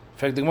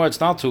 frag the Gemara, it's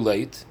not too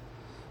late.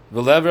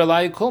 V'lever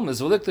alai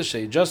kulmis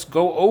v'liktashay. Just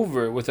go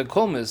over with a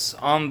kulmis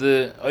on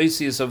the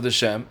oisius of the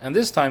Shem, and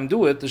this time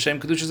do it the Shem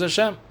Kedushas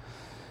Hashem.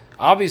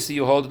 Obviously,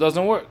 you hold it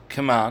doesn't work.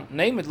 Come on,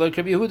 name it like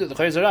Rabbi Yehuda. The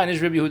Chayzaran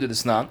is Rabbi Yehuda.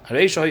 This nan.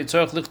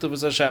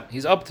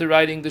 He's up to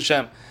writing the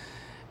Shem,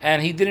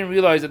 and he didn't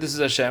realize that this is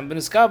Hashem. But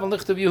Niskav and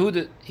Lichtav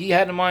Yehuda, he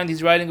had in mind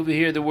he's writing over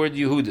here the word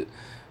Yehuda,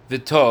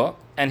 V'to,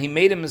 and he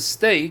made a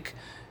mistake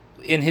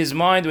in his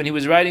mind when he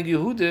was writing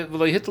Yehuda.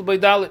 V'lo hitl by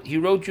Dalit, he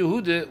wrote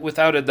Yehuda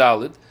without a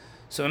Dalit.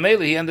 So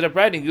Mele he ended up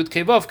writing Yud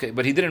Kei Vav Kei,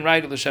 but he didn't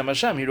write it L'Shem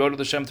Hashem. He wrote it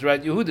L'Shem to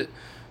write Yehuda.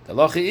 The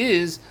halacha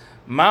is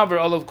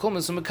Maver olav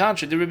kulmis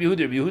u'mekanshe. The Rabbi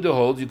Yehuda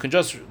holds you can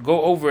just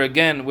go over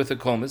again with a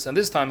kulmis, and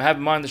this time have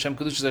in mind the Shem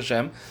Kedushas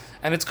Hashem,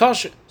 and it's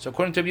kosher. So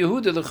according to Rabbi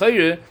Yehuda,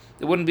 l'chayre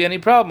there wouldn't be any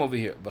problem over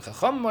here. But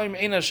Chacham ma'im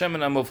ein Hashem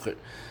and amuvcher.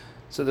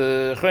 So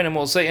the Chayrim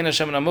will say ein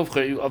Hashem and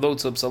amuvcher, although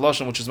it's a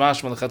psalashon which is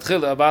mashma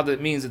l'chatchila. About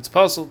it means it's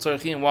possible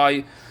tzarchim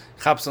why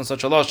chaps on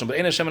such a lashon. But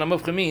ein Hashem and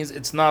amuvcher means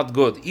it's not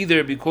good,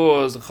 either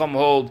because the Chacham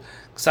hold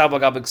ksav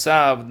agab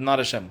ksav, not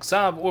Hashem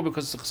ksav, or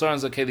because the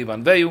chesaron zakeli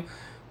van veyu.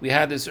 We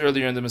had this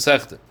earlier in the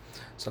Masechta.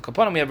 So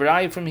Kapanim, we have a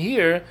raya from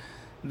here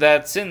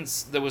that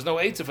since there was no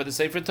Eitzah for the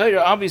Sefer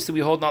Torah, obviously we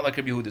hold not like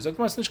Rabbi Yehuda. So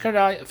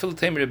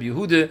Philatem Rabbi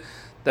Yehuda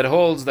that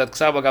holds that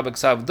Ksav Agab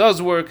Ksav does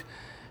work,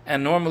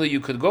 and normally you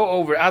could go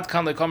over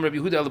Atkan Lekam Rabbi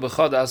Yehuda El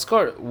Bechad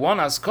Askar. One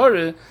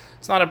Askar,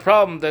 it's not a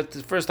problem that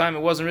the first time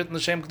it wasn't written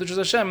L'Shem Kedushas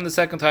Hashem, and the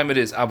second time it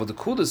is. But the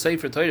Kula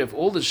Sefer Torah, if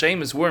all the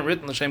Shemus weren't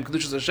written L'Shem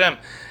Kedushas Hashem,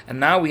 and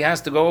now he has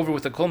to go over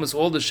with the Kolmas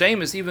all the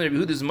Shemus, even Rabbi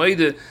Yehuda's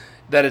Maida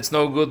that it's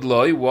no good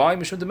loy. Why?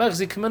 Mishum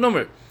Demechzik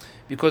K'menumer.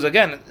 Because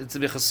again, it's a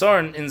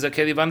b'chasarn in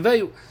zakeli van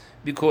veyu,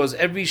 because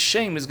every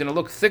shame is going to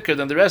look thicker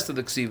than the rest of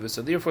the ksiva,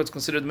 so therefore it's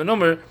considered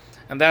menumer,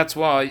 and that's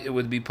why it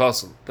would be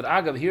possible. But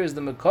agav, here is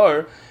the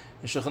makar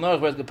in Shulchan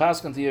Aruch where it's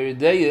gepaskan to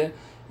Yerideiah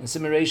in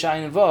Simon Reish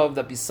Ayin Vav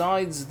that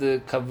besides the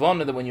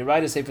kavana that when you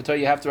write a Sefer Torah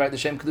you have to write the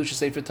Shem Kedusha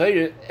Sefer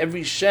Torah,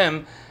 every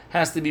shem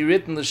has to be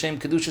written the Shem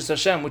Kedusha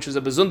Hashem, which is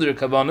a bezundere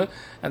kavana,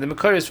 and the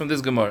makar is from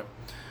this Gemara.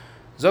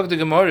 Zog the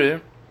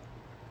Gemara.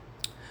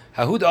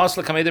 Hahud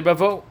asla kameder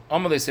bravo.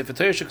 Amalei Sefer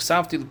Torah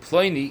sheksavti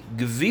l'ploini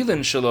gvilin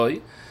shaloi.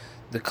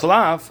 The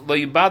klaf lo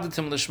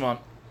yibadatim l'shman.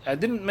 I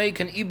didn't make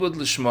an ibud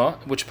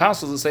l'shma, which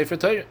passes the Sefer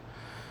Torah.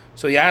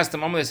 So he asked him,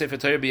 Amalei Sefer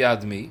Torah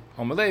biyad mi?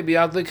 Amalei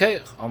biyad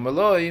l'keich.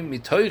 Amalei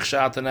mitoich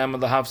sha'atanem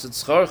l'havsit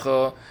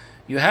scharcha.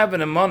 You have an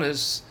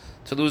amonis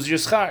to lose your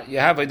schar. You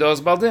have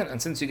eidos baldin,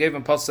 and since you gave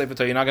him pas Sefer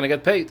Torah, you're not going to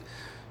get paid.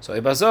 So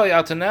ibazoi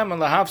atanem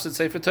l'havsit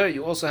Sefer Torah.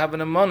 You also have an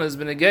amonis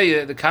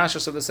b'negeya, the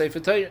kashas of the Sefer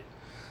Torah.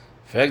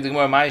 Why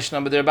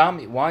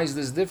is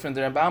this different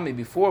than Rabbi?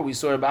 Before we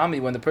saw Rabbi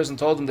when the person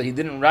told him that he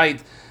didn't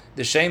write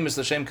the Shemus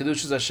L'Shem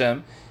Kedushas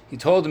Hashem, he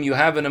told him you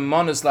have an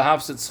Amonis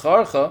L'Havsit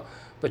Scharcha,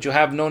 but you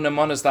have no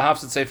Amonis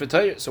L'Havsit Sefer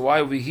Torah. So why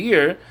over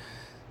here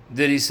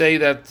did he say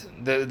that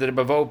the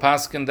Bavo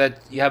Paskin that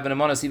you have an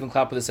Amonis even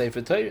klap with the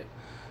Sefer Torah?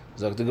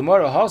 Zog the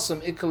Gemara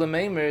Hasam Ikal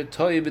Meimer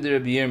Toy B'der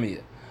Rabbi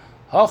Yirmiyah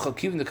Hacha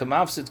Kivin the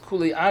Kamavsit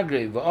Kuli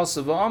Agre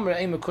V'Asa V'Amr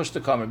Eim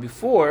Kushta Kamer.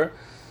 Before,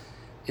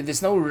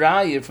 there's no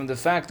raya from the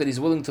fact that he's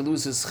willing to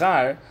lose his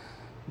schar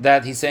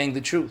that he's saying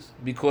the truth,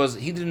 because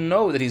he didn't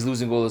know that he's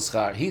losing all his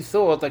schar. He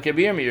thought, like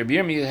Rabbi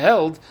Yirmiyah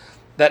held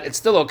that it's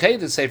still okay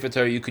to Sefer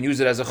Torah, you can use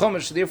it as a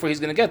chumash, so therefore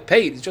he's going to get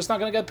paid. He's just not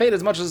going to get paid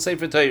as much as a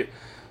Sefer Torah.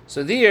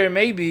 So there,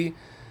 maybe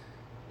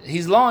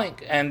he's lying,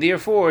 and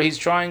therefore he's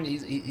trying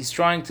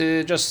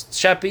to just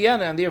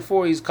shapiyana, and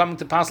therefore he's coming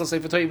to pass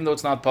Sefer Torah even though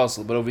it's not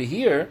possible. But over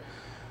here,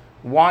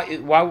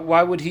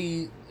 why would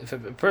he? If a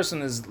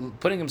person is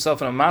putting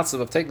himself in a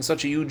matzav of taking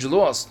such a huge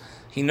loss,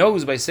 he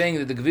knows by saying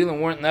that the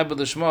gevilim weren't nebel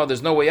l'shma,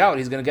 there's no way out.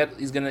 He's not going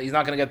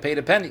to get paid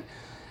a penny,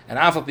 and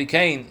afal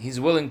pikein, he's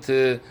willing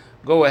to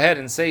go ahead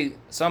and say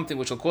something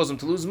which will cause him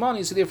to lose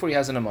money. So therefore, he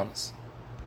has an amanas.